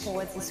legs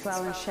forwards as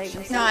well and shake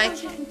them. No, I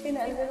Sometimes you can feel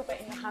it a little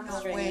bit in your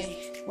hamstrings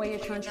way. where you're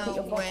trying to keep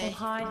your No bottom way.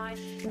 high.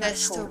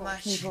 That's cool. too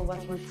much. People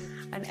work with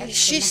an extra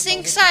She muscle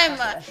thinks with I'm a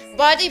triceps.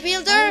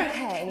 bodybuilder.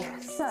 Okay,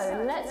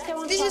 so let's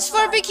go on. This to is our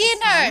for side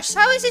beginners.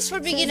 How is this for So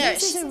this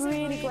beginners? is a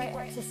really great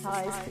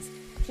exercise.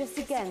 Just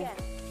again,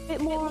 a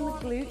bit more on the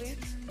glute,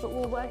 but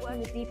we're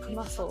working the deeper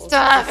muscles.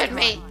 Stop this at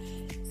me.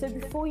 time. So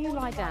before you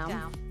lie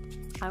down,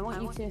 I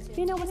want you to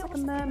be in almost like a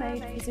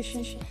mermaid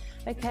position.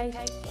 Okay,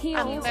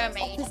 heels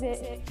mermaid.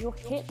 opposite your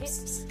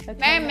hips. Okay,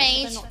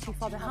 Mermaid. They're not too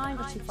far behind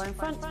or too far in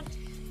front.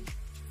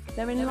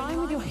 They're in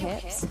line with your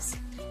hips.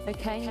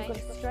 Okay, you've got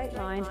a straight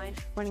line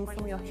running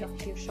from your hip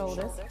to your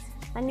shoulders,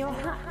 and you're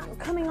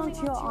coming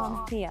onto your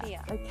arm here.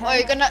 Okay. Oh,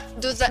 you're gonna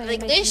do that So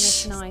like making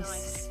this?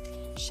 nice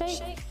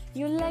shape.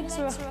 Your legs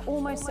are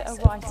almost at a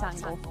right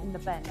angle in the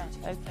bend.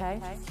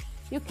 Okay.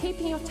 You're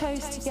keeping your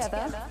toes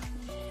together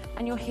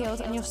and your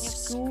heels, and you're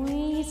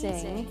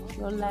squeezing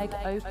your leg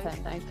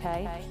open.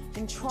 Okay,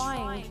 and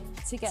trying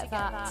to get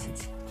that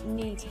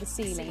knee to the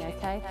ceiling.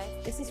 Okay.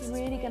 This is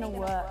really going to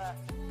work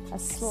a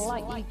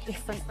slightly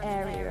different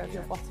area of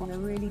your bottom, the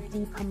really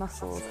deeper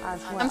muscles as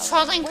well. I'm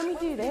falling. When we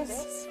do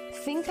this,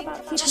 think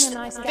about keeping a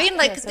nice gap being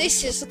like here, so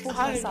this we're is supporting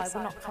hard. the side,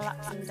 we're not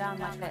collapsing down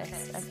like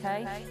this,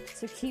 okay?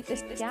 So keep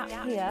this gap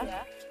here,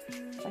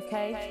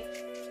 okay?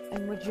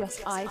 And we're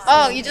just isolating.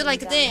 Oh, you do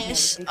like down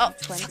this. here. Oh,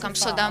 We do fuck, I'm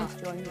so dumb.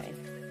 25.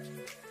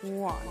 Join me.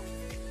 1,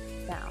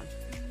 down,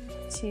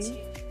 2,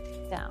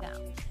 down,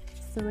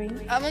 3,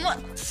 I'm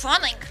not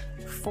falling.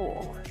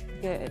 4,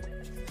 good,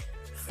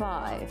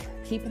 5,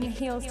 keeping the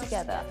heels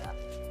together,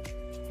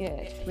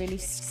 good, really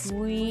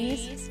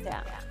squeeze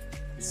down,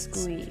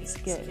 squeeze,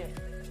 good.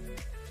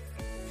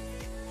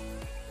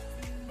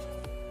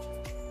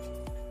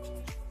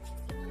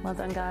 Well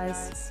done,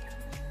 guys.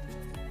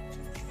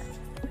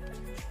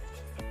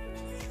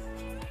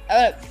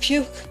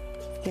 Puke.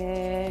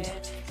 Good.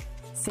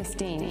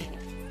 15,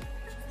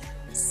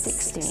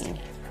 16,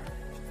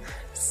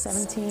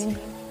 17,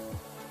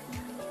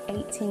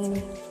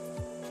 18,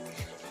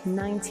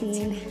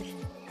 19,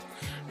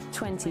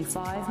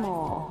 25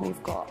 more.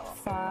 We've got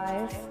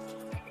 5,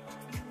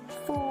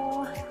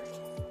 4,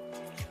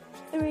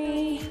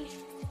 3,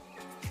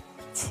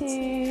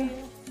 2,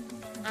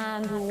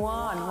 and 1.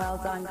 Well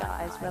done,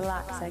 guys.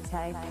 Relax,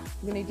 okay?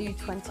 We're going to do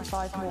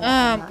 25 more.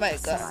 Oh my God.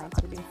 Side.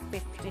 So we're doing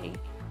 50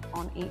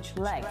 on each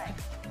leg.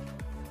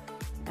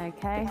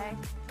 Okay?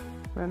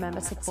 Remember,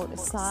 support the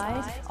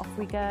side. Off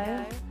we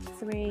go.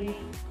 3,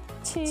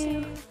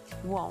 2,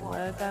 1.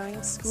 We're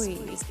going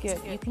squeeze. Good.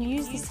 You can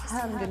use this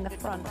hand in the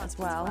front as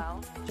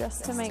well,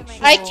 just to make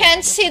sure. I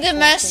can't see the your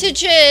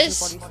messages.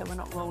 body, so we're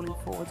not rolling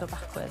forwards or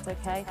backwards.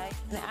 Okay?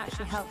 And it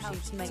actually helps you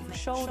to make your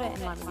shoulder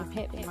in line with your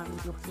hip, in line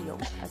with your heel.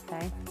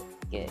 Okay?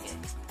 Good.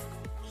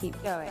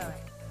 Keep going.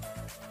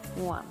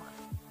 1,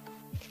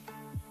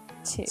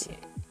 2,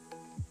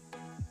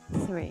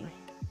 3,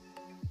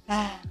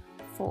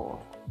 4,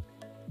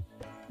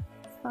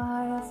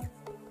 5,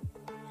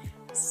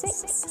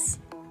 6,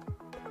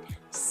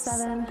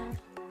 7,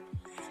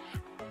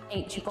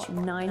 8. You've got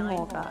 9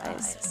 more,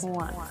 guys.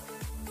 1,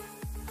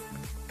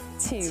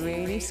 2.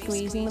 Really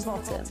squeezing the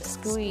bottom.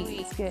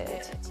 Squeeze.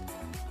 Good.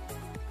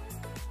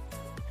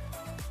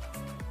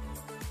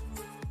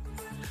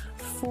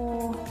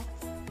 4,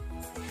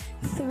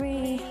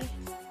 3,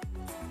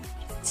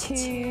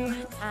 2,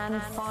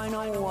 and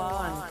final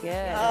 1. Good.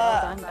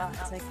 Well done,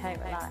 guys. Okay,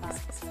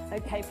 relax.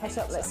 Okay, push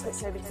up. Let's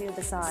switch over to the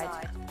other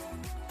side.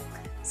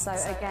 So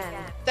again,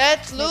 That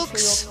make sure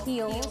looks.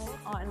 your heels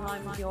are in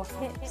line with your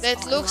hips. That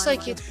are in looks line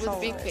like with it your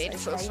would be shoulders,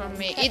 painful okay? for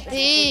me. Check It this before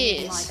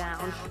you is. lie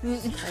down,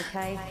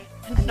 okay?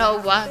 You know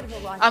what?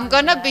 I'm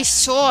gonna be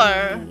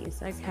sore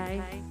Knees,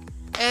 okay?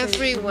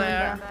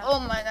 everywhere. remember, Oh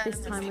my god. This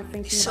time we're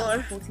thinking Sore.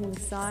 about supporting the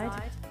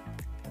side.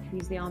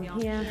 Use the arm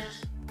here.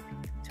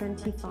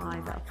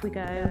 25. Up we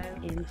go.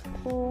 In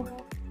 4,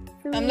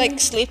 3, I'm like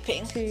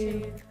sleeping.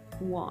 2,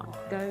 1.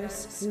 Go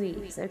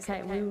squeeze.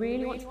 Okay, we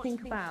really want to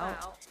think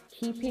about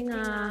keeping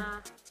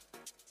our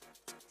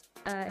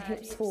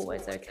hips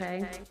forwards,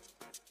 okay?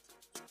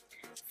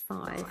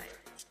 5,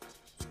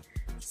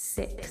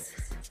 6,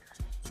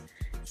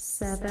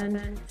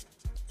 7,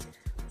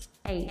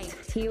 8.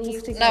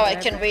 Heels together. Now I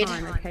can every read.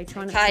 time, okay?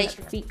 Try not to Hi. let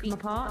the feet come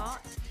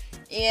apart.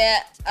 Yeah,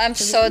 I'm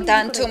So so we've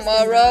done got to extend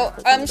tomorrow. our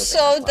legs a I'm little so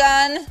bit as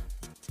well. done.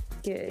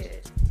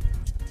 Good.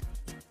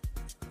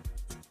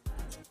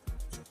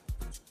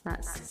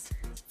 That's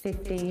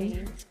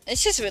 15,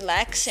 It's just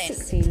relaxing.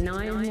 16,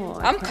 9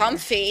 more. I'm okay.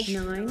 comfy.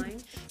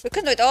 9, We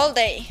can do it all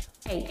day.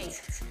 8,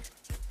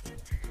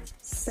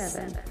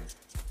 7,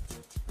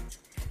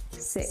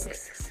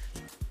 6,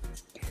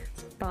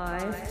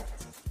 5,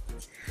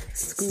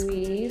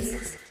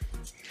 squeeze,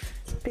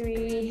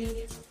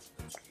 3,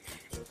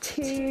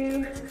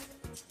 2,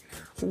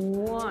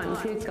 1.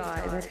 Good,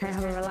 guys. Okay,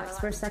 have a relax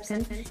for a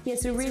second. Yeah,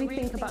 so really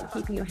think about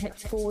keeping your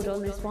hips forward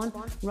on this one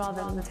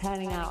rather than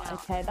turning out.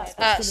 Okay, that's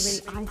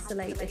what's going to really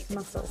isolate this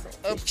muscle.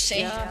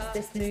 Oopsie. Just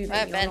this movement.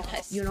 My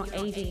bad. You're not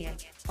aiding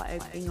it by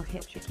opening your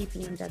hips. You're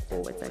keeping them dead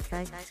forwards.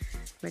 Okay,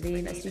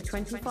 ready? Let's do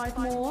 25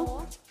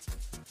 more.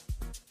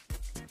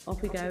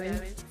 Off we go in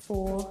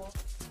 4,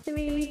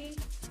 3,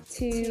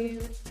 2,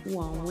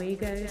 1. We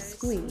go.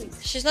 Squeeze.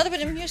 She's not with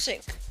the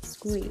music.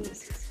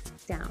 Squeeze,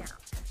 down,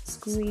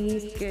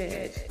 squeeze,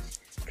 good,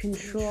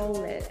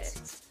 control it,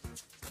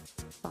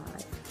 5,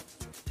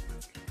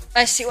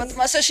 I see what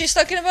muscle she's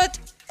talking about.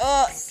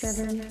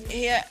 7,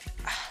 Yeah,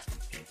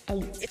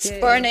 8, it's good.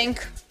 burning.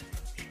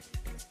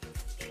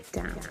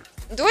 Down,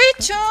 Do it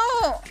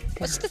too.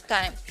 What's the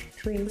time?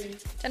 3,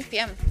 10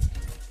 p.m.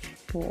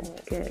 4,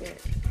 good.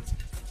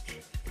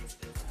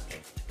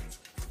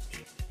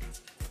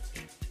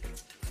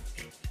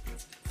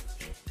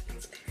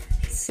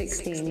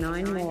 16,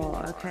 9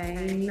 more,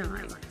 okay,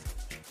 9,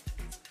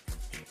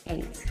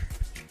 8,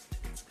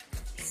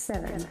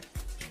 7,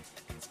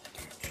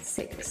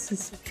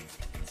 6,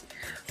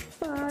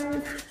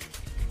 5,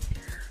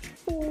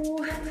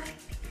 4,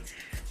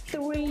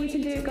 3, you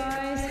can do it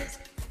guys,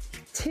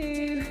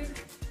 2,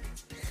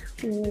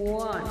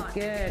 1,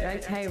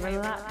 good, okay,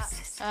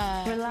 relax,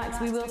 relax,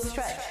 we will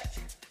stretch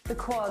the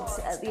quads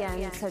at the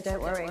end, so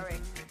don't worry.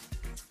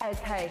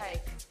 Okay,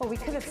 well we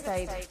could have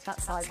stayed that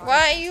side.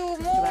 Why you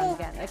move?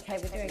 Again. Okay,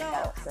 we're doing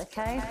delts,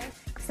 okay?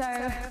 So,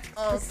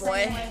 oh the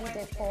boy. same way we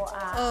did for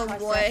our oh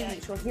boy.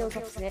 Make sure heels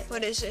opposite.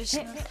 What is this?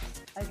 Hips,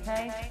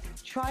 okay?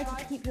 Try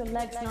to keep your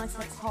legs nice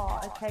and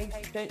apart, okay?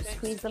 Don't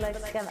squeeze the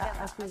legs together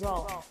as we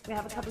roll. We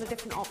have a couple of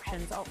different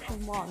options.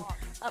 Option 1,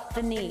 up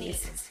the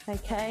knees,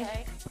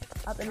 okay?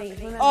 Up the knees.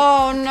 Remember,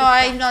 oh no,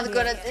 I'm not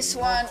good at this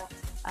one.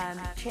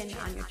 Chin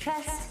and your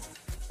chest.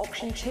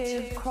 Option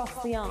 2,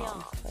 cross the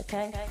arms,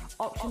 okay?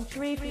 Option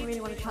 3, if you really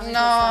want to challenge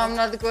yourself, I'm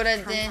not good at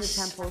hands to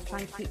the this. temples, try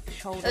and keep the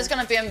shoulders That's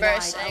gonna be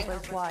embarrassing. wide,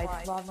 elbows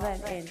wide, rather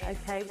than in,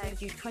 okay? We're going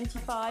to do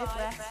 25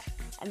 rest,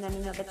 and then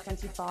another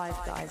 25,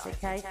 guys,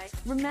 okay?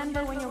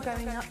 Remember when you're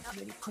going up to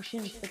really push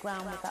into the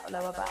ground with that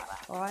lower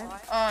back, all right?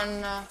 Oh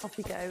no. Off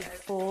we go,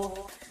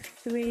 4,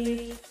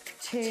 3,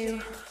 2,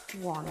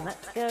 1.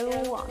 Let's go,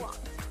 1.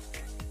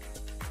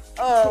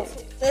 Oh,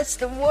 that's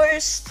the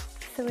worst.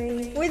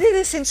 3. We did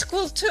this in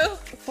school too.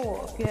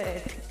 4,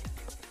 good.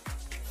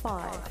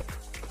 5,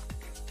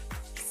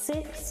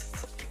 6,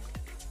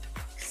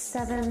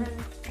 7,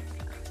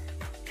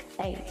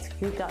 8.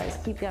 Good guys,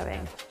 keep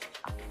going.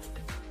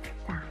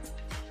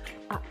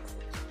 Up,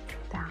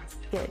 down,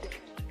 good.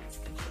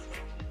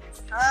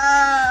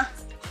 Ah.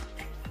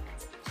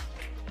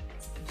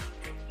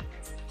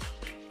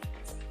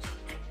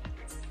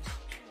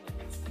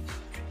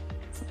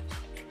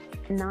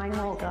 9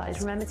 more guys.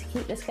 Remember to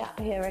keep this gap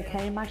here,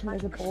 okay? Imagine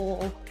there's a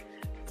ball.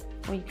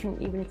 Or you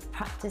can even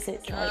practice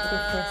it, try it with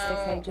this,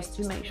 okay? Just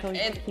to make sure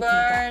you're keeping the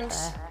gap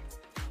there.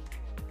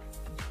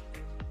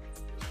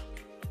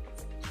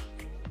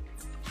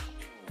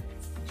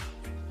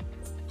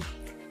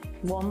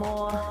 One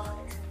more.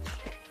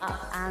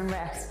 Up and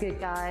rest. Good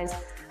guys.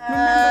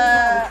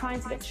 Remember, we're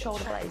trying to get the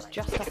shoulder blades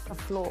just off the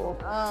floor.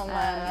 Oh my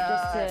God.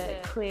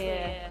 Just to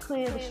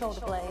clear the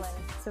shoulder blades.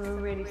 So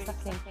we're really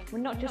sucking. We're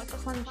not just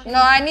clenching.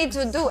 No, I need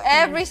to do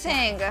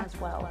everything. As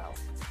well.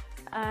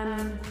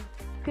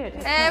 Good.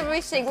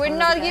 Everything. We're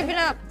not giving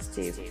up. Let's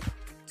do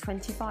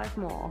 25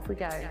 more. Off we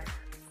go.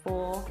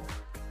 4,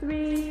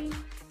 3,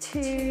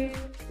 2,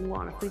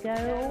 1. Off we go.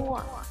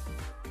 1.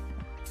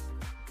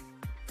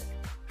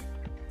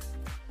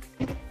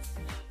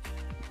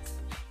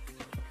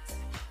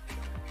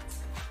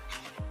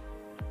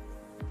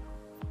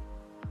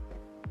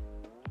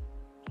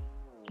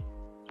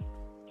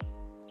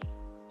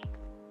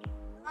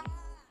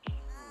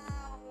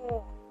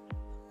 Oh.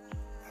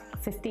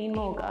 15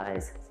 more,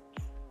 guys.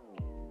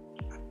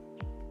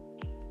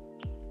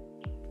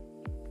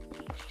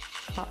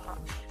 Up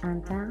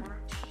and down,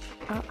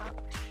 up,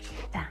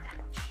 down.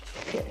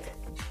 Good.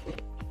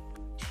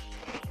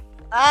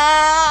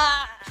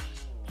 Ah!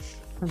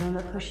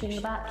 Remember pushing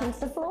the back into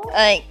the floor?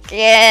 I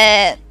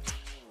can't.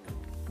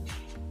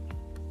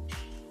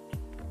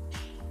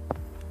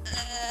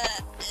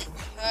 It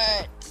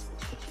hurts.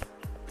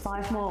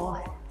 5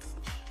 more.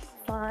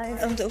 5.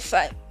 I'll do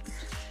 5.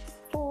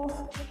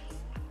 4,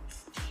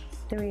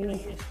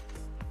 3,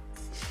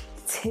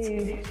 2,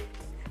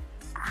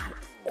 and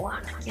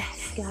 1.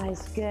 Yes,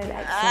 guys, good,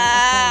 excellent.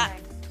 Ah.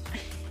 Okay.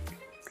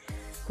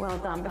 Well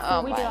done. Before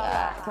Oh we my do our God.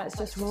 back, let's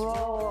just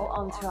roll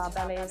onto our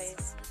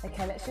bellies.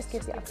 Okay, let's just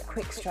give you a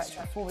quick stretch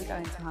before we go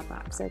into our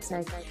backs.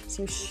 Okay,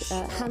 so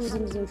hands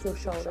underneath your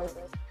shoulders,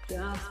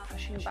 just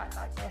pushing back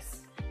like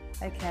this.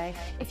 Okay,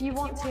 if you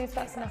want to, if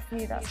that's enough for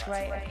you, that's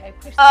great. Okay,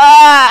 push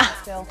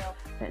still.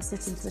 Let's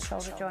sit into the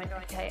shoulder joint.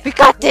 Okay, We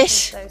got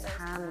this. those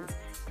hands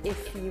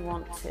if you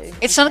want to.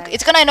 It's okay? not.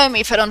 It's gonna annoy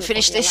me if I don't It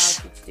finish allows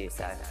this. you to do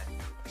so.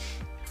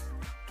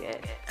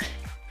 Good.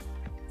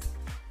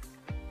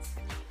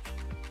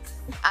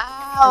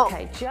 Ow!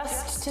 Okay,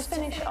 just to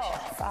finish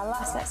off, our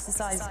last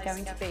exercise is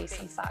going to be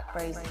some back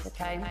raises,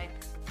 okay?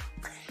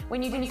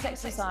 When you do this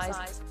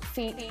exercise,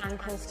 feet,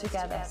 ankles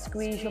together,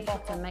 squeeze your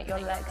bottom, make your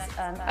legs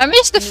I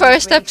missed the knees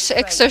first really straight.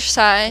 Okay,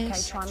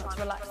 exercise. try not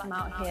to relax them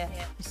out here.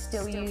 You're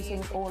still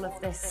using all of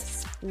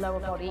this lower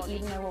body,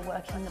 even though we're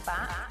working the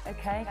back,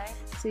 okay?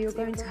 So you're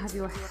going to have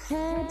your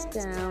head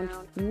down,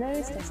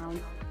 nose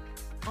down,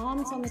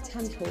 arms on the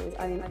temples,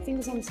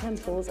 fingers on the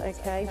temples,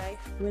 okay?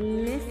 We're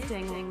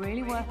lifting, we're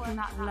really working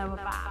that lower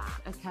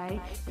back,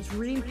 okay? It's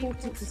really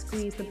important to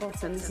squeeze the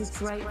bottom. This is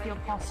great for your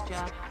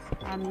posture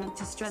and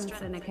to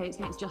strengthen, okay? It's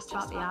not just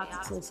about the abs,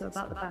 it's also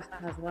about the back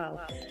as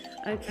well.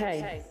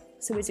 Okay,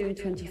 so we're doing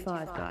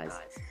 25, guys.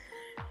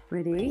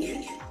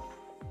 Ready?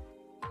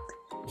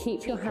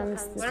 Keep your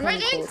hands to the What am I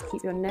doing? temples,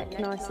 keep your neck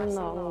nice and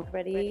long.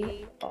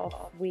 Ready?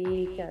 Off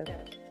we go.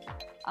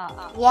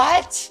 Up,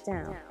 What?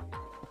 down,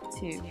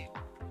 2,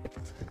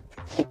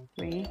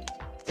 3,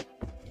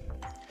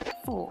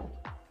 4,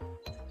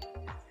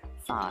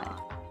 5,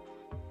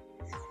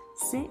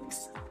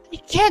 6, I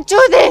can't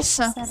do this.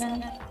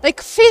 7,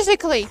 Like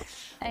physically.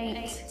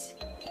 8,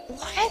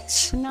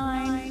 What?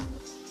 9,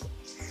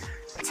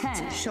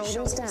 10.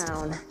 Shoulders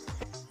down.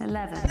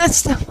 11,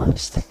 That's the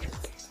most.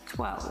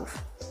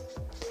 12,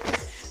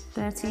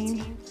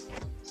 13,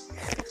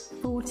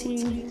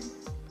 14,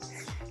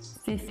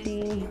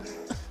 15,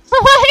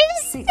 What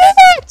is 6,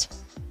 that?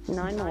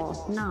 9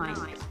 more. 9,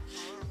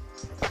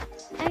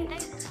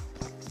 8,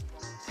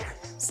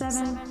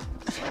 7,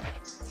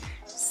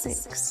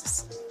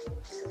 6,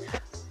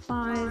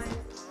 5,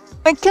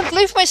 I can't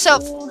lift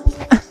myself. 4,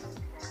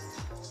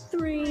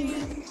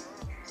 3,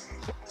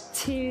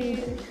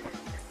 2,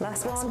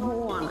 last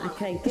one.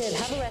 Okay, good.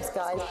 Have a rest,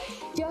 guys.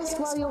 Just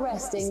while you're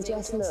resting,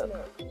 just look.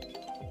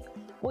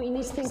 What you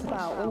need to think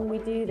about when we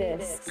do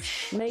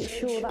this, make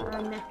sure that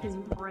our neck is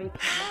breaking.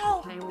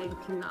 Okay, and we're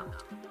looking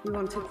up. We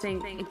want to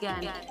think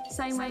again,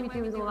 same way we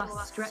do with all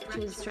our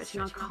stretches,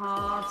 stretching our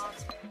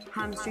calves,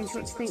 hamstrings.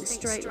 You want to think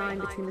straight line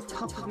between the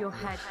top of your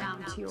head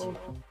down to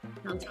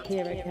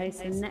here. Okay,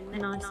 so neck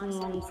nice and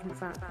long from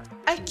front.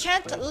 I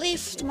can't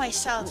lift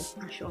myself.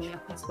 Pressure on the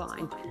upper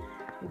spine.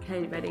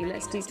 Okay, ready?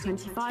 Let's do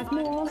 25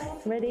 more.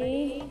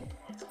 Ready?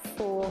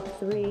 4,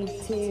 3,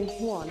 2,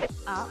 1.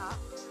 Up.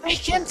 I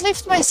can't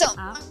lift myself.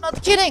 Up. I'm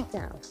not kidding.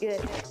 Down.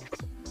 Good.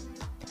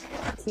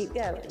 Keep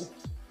going.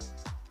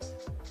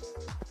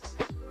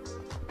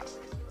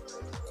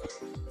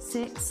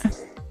 6,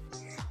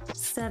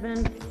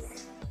 7,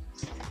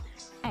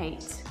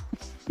 8.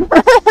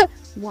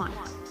 1,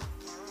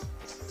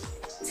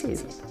 2,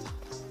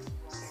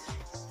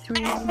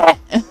 3,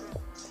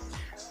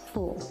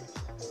 4.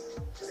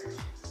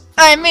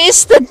 I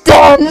missed the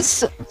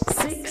dance.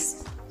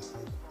 6,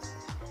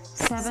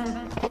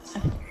 7.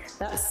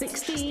 That's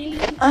 16.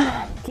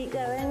 Keep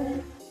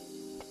going.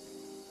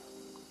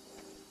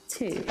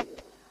 2,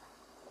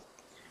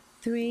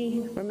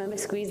 3. Remember,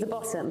 squeeze the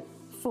bottom.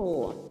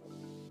 4,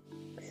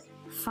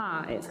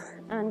 5,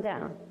 and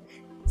down.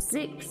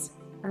 6,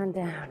 and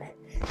down.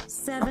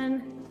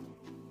 7,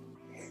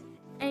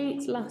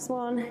 8. Last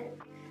one.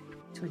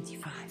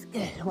 25.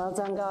 Good. Well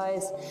done,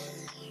 guys.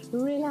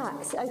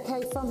 Relax.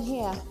 Okay, from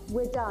here,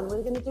 we're done.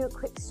 We're going to do a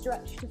quick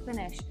stretch to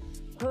finish.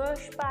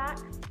 Push back.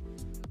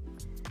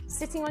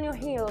 Sitting on your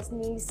heels,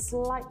 knees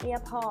slightly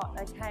apart,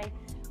 okay?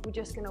 We're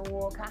just gonna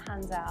walk our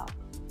hands out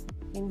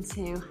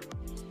into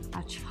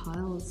a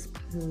child's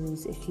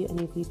pose, if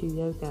any of you do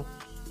yoga.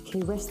 Okay,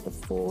 rest the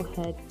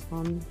forehead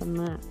on the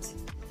mat.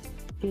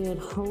 Good,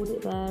 hold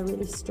it there,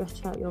 really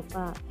stretch out your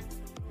back.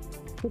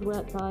 Good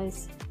work,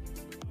 guys.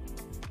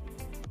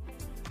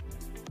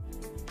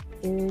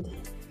 Good.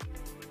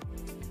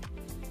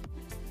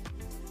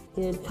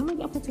 Good,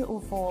 coming up into all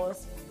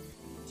fours.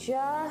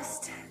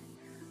 Just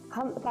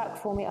pump the back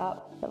for me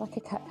up, a bit like a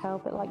cat-cow, a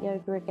bit like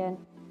yoga again.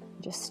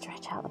 Just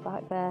stretch out the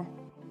back there.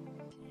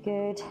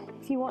 Good.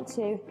 If you want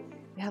to,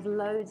 we have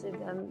loads of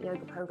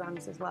yoga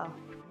programs as well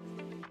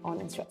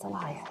on Instructor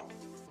Live.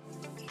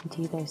 You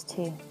can do those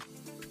too.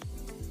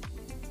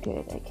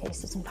 Good. Okay,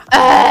 so some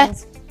back.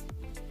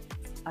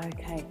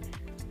 Okay.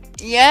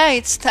 Yeah,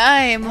 it's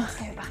time. Let's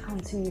go back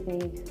onto the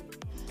belly.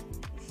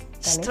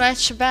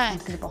 Stretch back.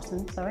 Onto the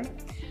bottom, sorry.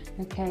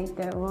 Okay,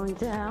 go on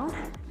down.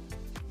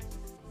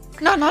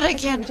 No, not Okay,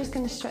 again. we're just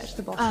going to stretch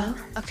the bottom.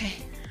 Okay.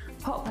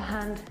 Pop the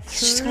hand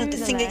She's through gonna do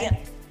the the thing leg. again.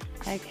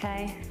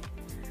 Okay.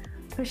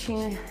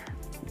 Pushing.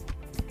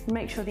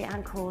 Make sure the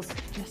ankle's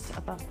just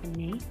above the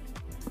knee.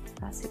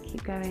 That's it.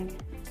 Keep going.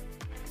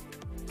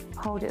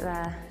 Hold it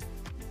there.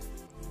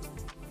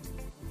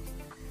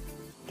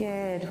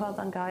 Good. Well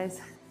done,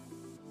 guys.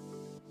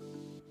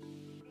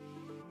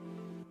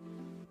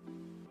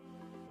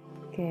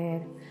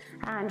 Good.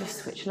 And just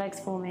switch legs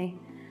for me.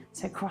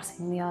 So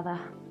crossing the other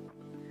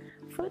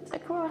foot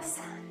across.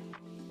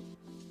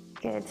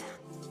 Good.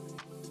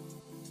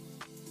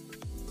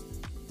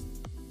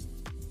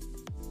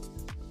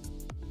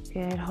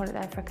 Good, hold it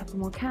there for a couple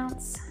more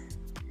counts.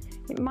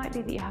 It might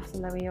be that you have to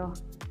lower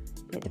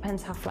it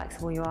depends how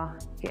flexible you are.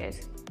 Good.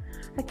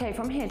 Okay,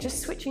 from here, just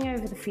switching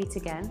over the feet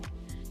again.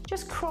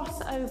 Just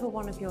cross over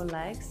one of your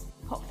legs,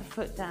 pop the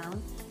foot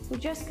down. We're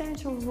just going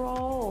to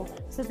roll.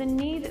 So the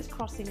knee that's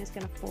crossing is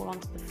going to fall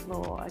onto the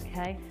floor,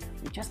 okay?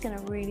 We're just going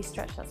to really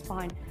stretch that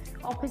spine.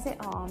 Opposite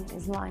arm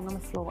is lying on the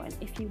floor, and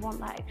if you want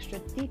that extra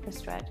deeper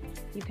stretch,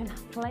 you can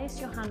place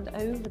your hand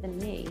over the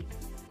knee,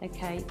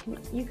 okay?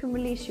 You can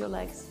release your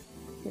legs.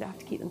 You don't have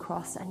to keep them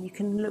crossed, and you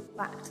can look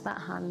back to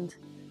that hand,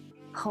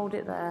 hold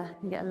it there,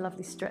 and get a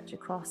lovely stretch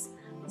across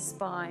the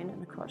spine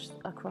and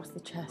across the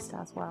chest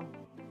as well.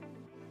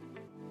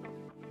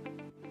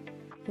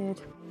 Good.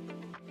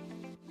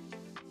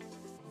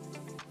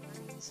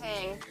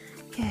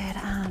 Good,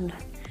 and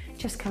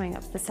just coming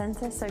up to the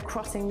center, so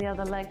crossing the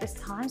other leg this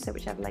time, so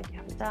whichever leg you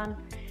haven't done,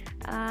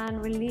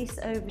 and release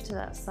over to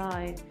that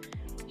side.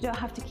 You don't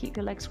have to keep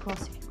your legs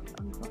crossed. If you want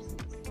to uncross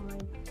it,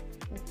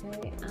 it's fine.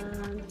 Okay,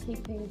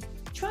 and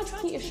try to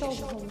keep your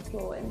shoulders on the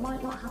floor. It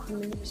might not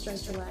happen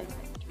straight away.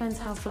 Depends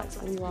how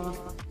flexible you are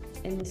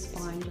in the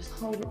spine. Just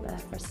hold it there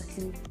for a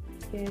second.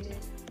 Good.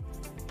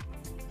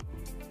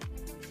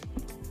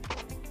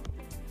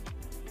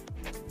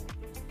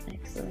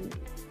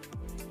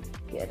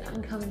 Good,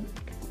 and come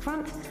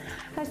front.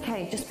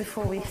 Okay, just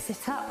before we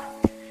sit up,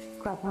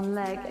 grab one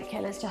leg. Okay,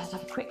 let's just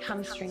have a quick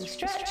hamstring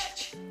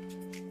stretch.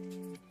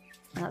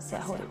 That's it,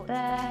 hold it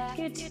there.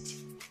 Good.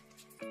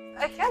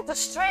 I have to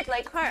straight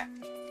like her.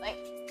 Like.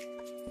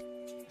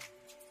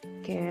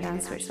 Good,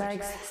 and switch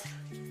legs.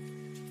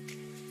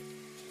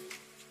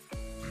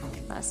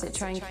 That's it,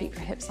 try and keep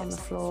your hips on the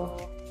floor.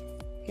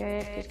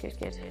 Good, good, good,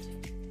 good.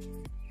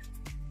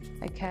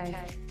 Okay.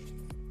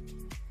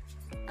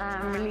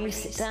 And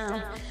release it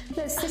down.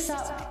 Let's sit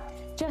up,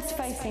 just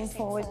facing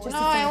forward. Just No,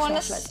 I want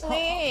to Let's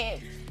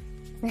sleep.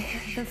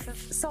 pop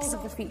the soles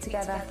of the feet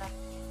together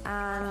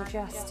and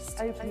just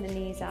open the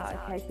knees out.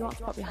 Okay, if you want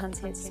to pop your hands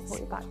here to support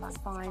your back, that's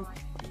fine.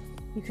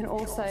 You can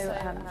also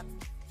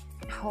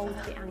hold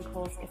the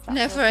ankles if that's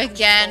Never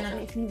again.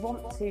 And if you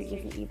want to, you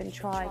can even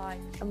try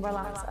and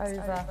relax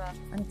over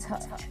and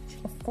touch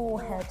the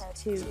forehead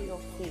to your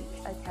feet.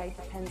 Okay,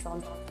 depends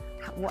on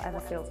whatever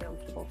feels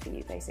comfortable for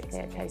you, basically.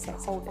 Okay, so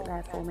hold it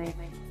there for me.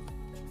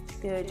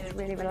 Good, just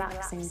really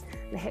relaxing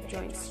the hip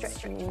joints,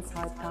 stretching the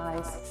inside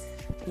thighs.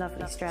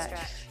 Lovely stretch.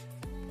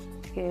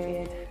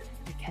 Good.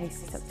 Okay,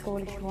 sit up tall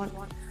if you want.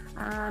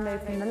 And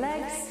open the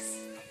legs.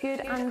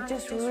 Good, and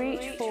just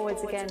reach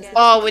forwards again. So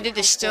Oh, we did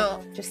this too.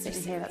 just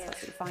sitting here, that's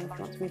absolutely fine. If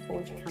you want to move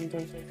forward, you can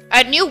do.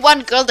 I knew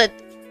one girl that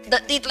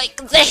did like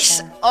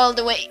this all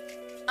the way.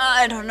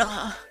 I don't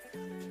know.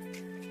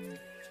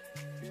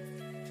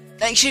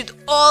 Like she did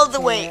all the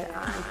way. Good,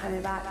 and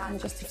coming back, and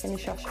just to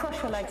finish off,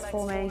 cross your legs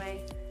for me.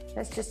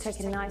 Let's just take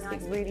a nice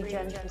big, really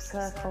gentle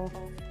circle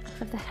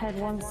of the head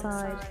one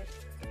side.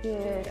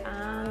 Good,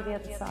 and the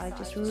other side,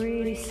 just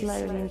really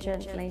slowly and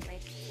gently.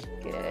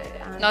 Good.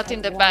 And Not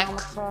in the one back. arm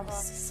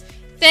across.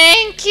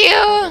 Thank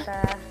you.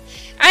 There.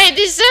 I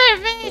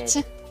deserve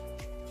it.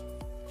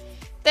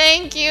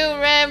 Thank you,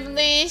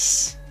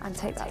 Reblis. And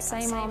take that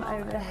same arm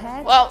over the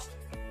head. Well,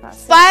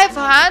 That's it.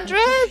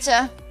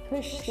 500?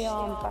 Push the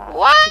arm back.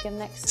 What? To the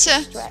next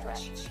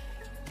stretch.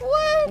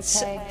 What?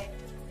 Okay.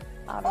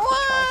 Out of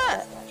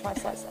What? the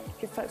triceps.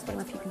 If you're focused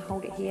enough, you can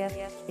hold it here.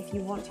 If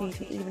you want to, you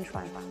can even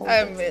try and hold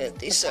I it. really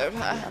deserve her.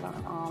 The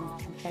other arm.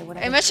 Okay,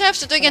 whatever. I imagine I have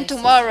to do again Whatever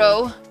suits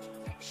tomorrow. you.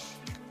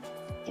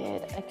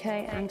 Good.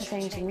 Okay, and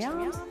changing the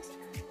arms.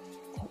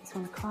 Take this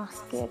one across.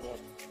 Good.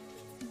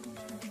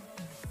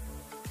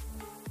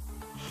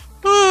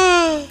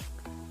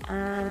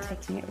 And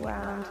taking it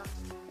round.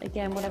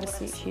 Again, whatever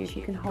suits you. If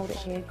you can hold it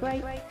here,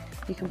 great.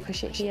 You can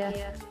push it here,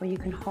 or you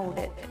can hold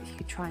it. If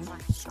you try and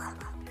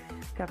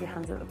grab your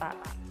hands at the back.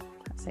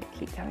 That's it.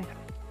 Keep going.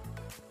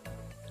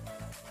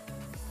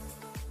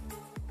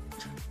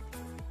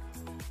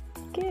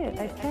 Good.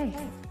 Okay.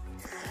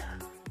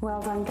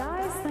 Well done,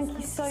 guys. Thank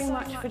you so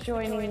much for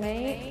joining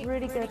me.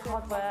 Really good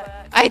hard work.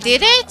 I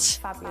did And have a it?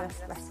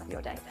 Fabulous rest of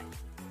your day.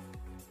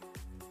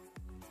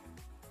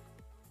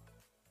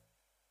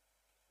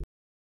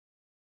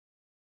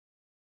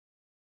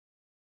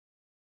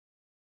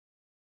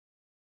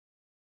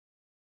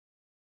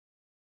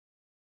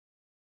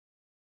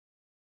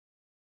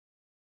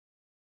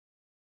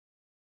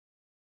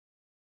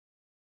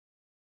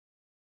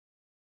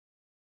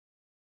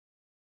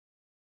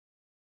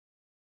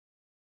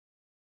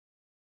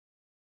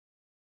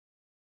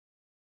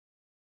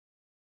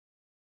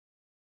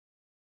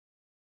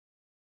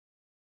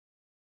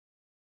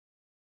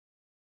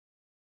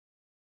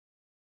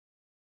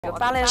 Your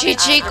balance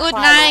Gigi, and good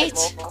require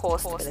night. more core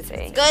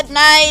stability. Good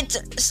night.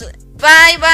 Bye bye.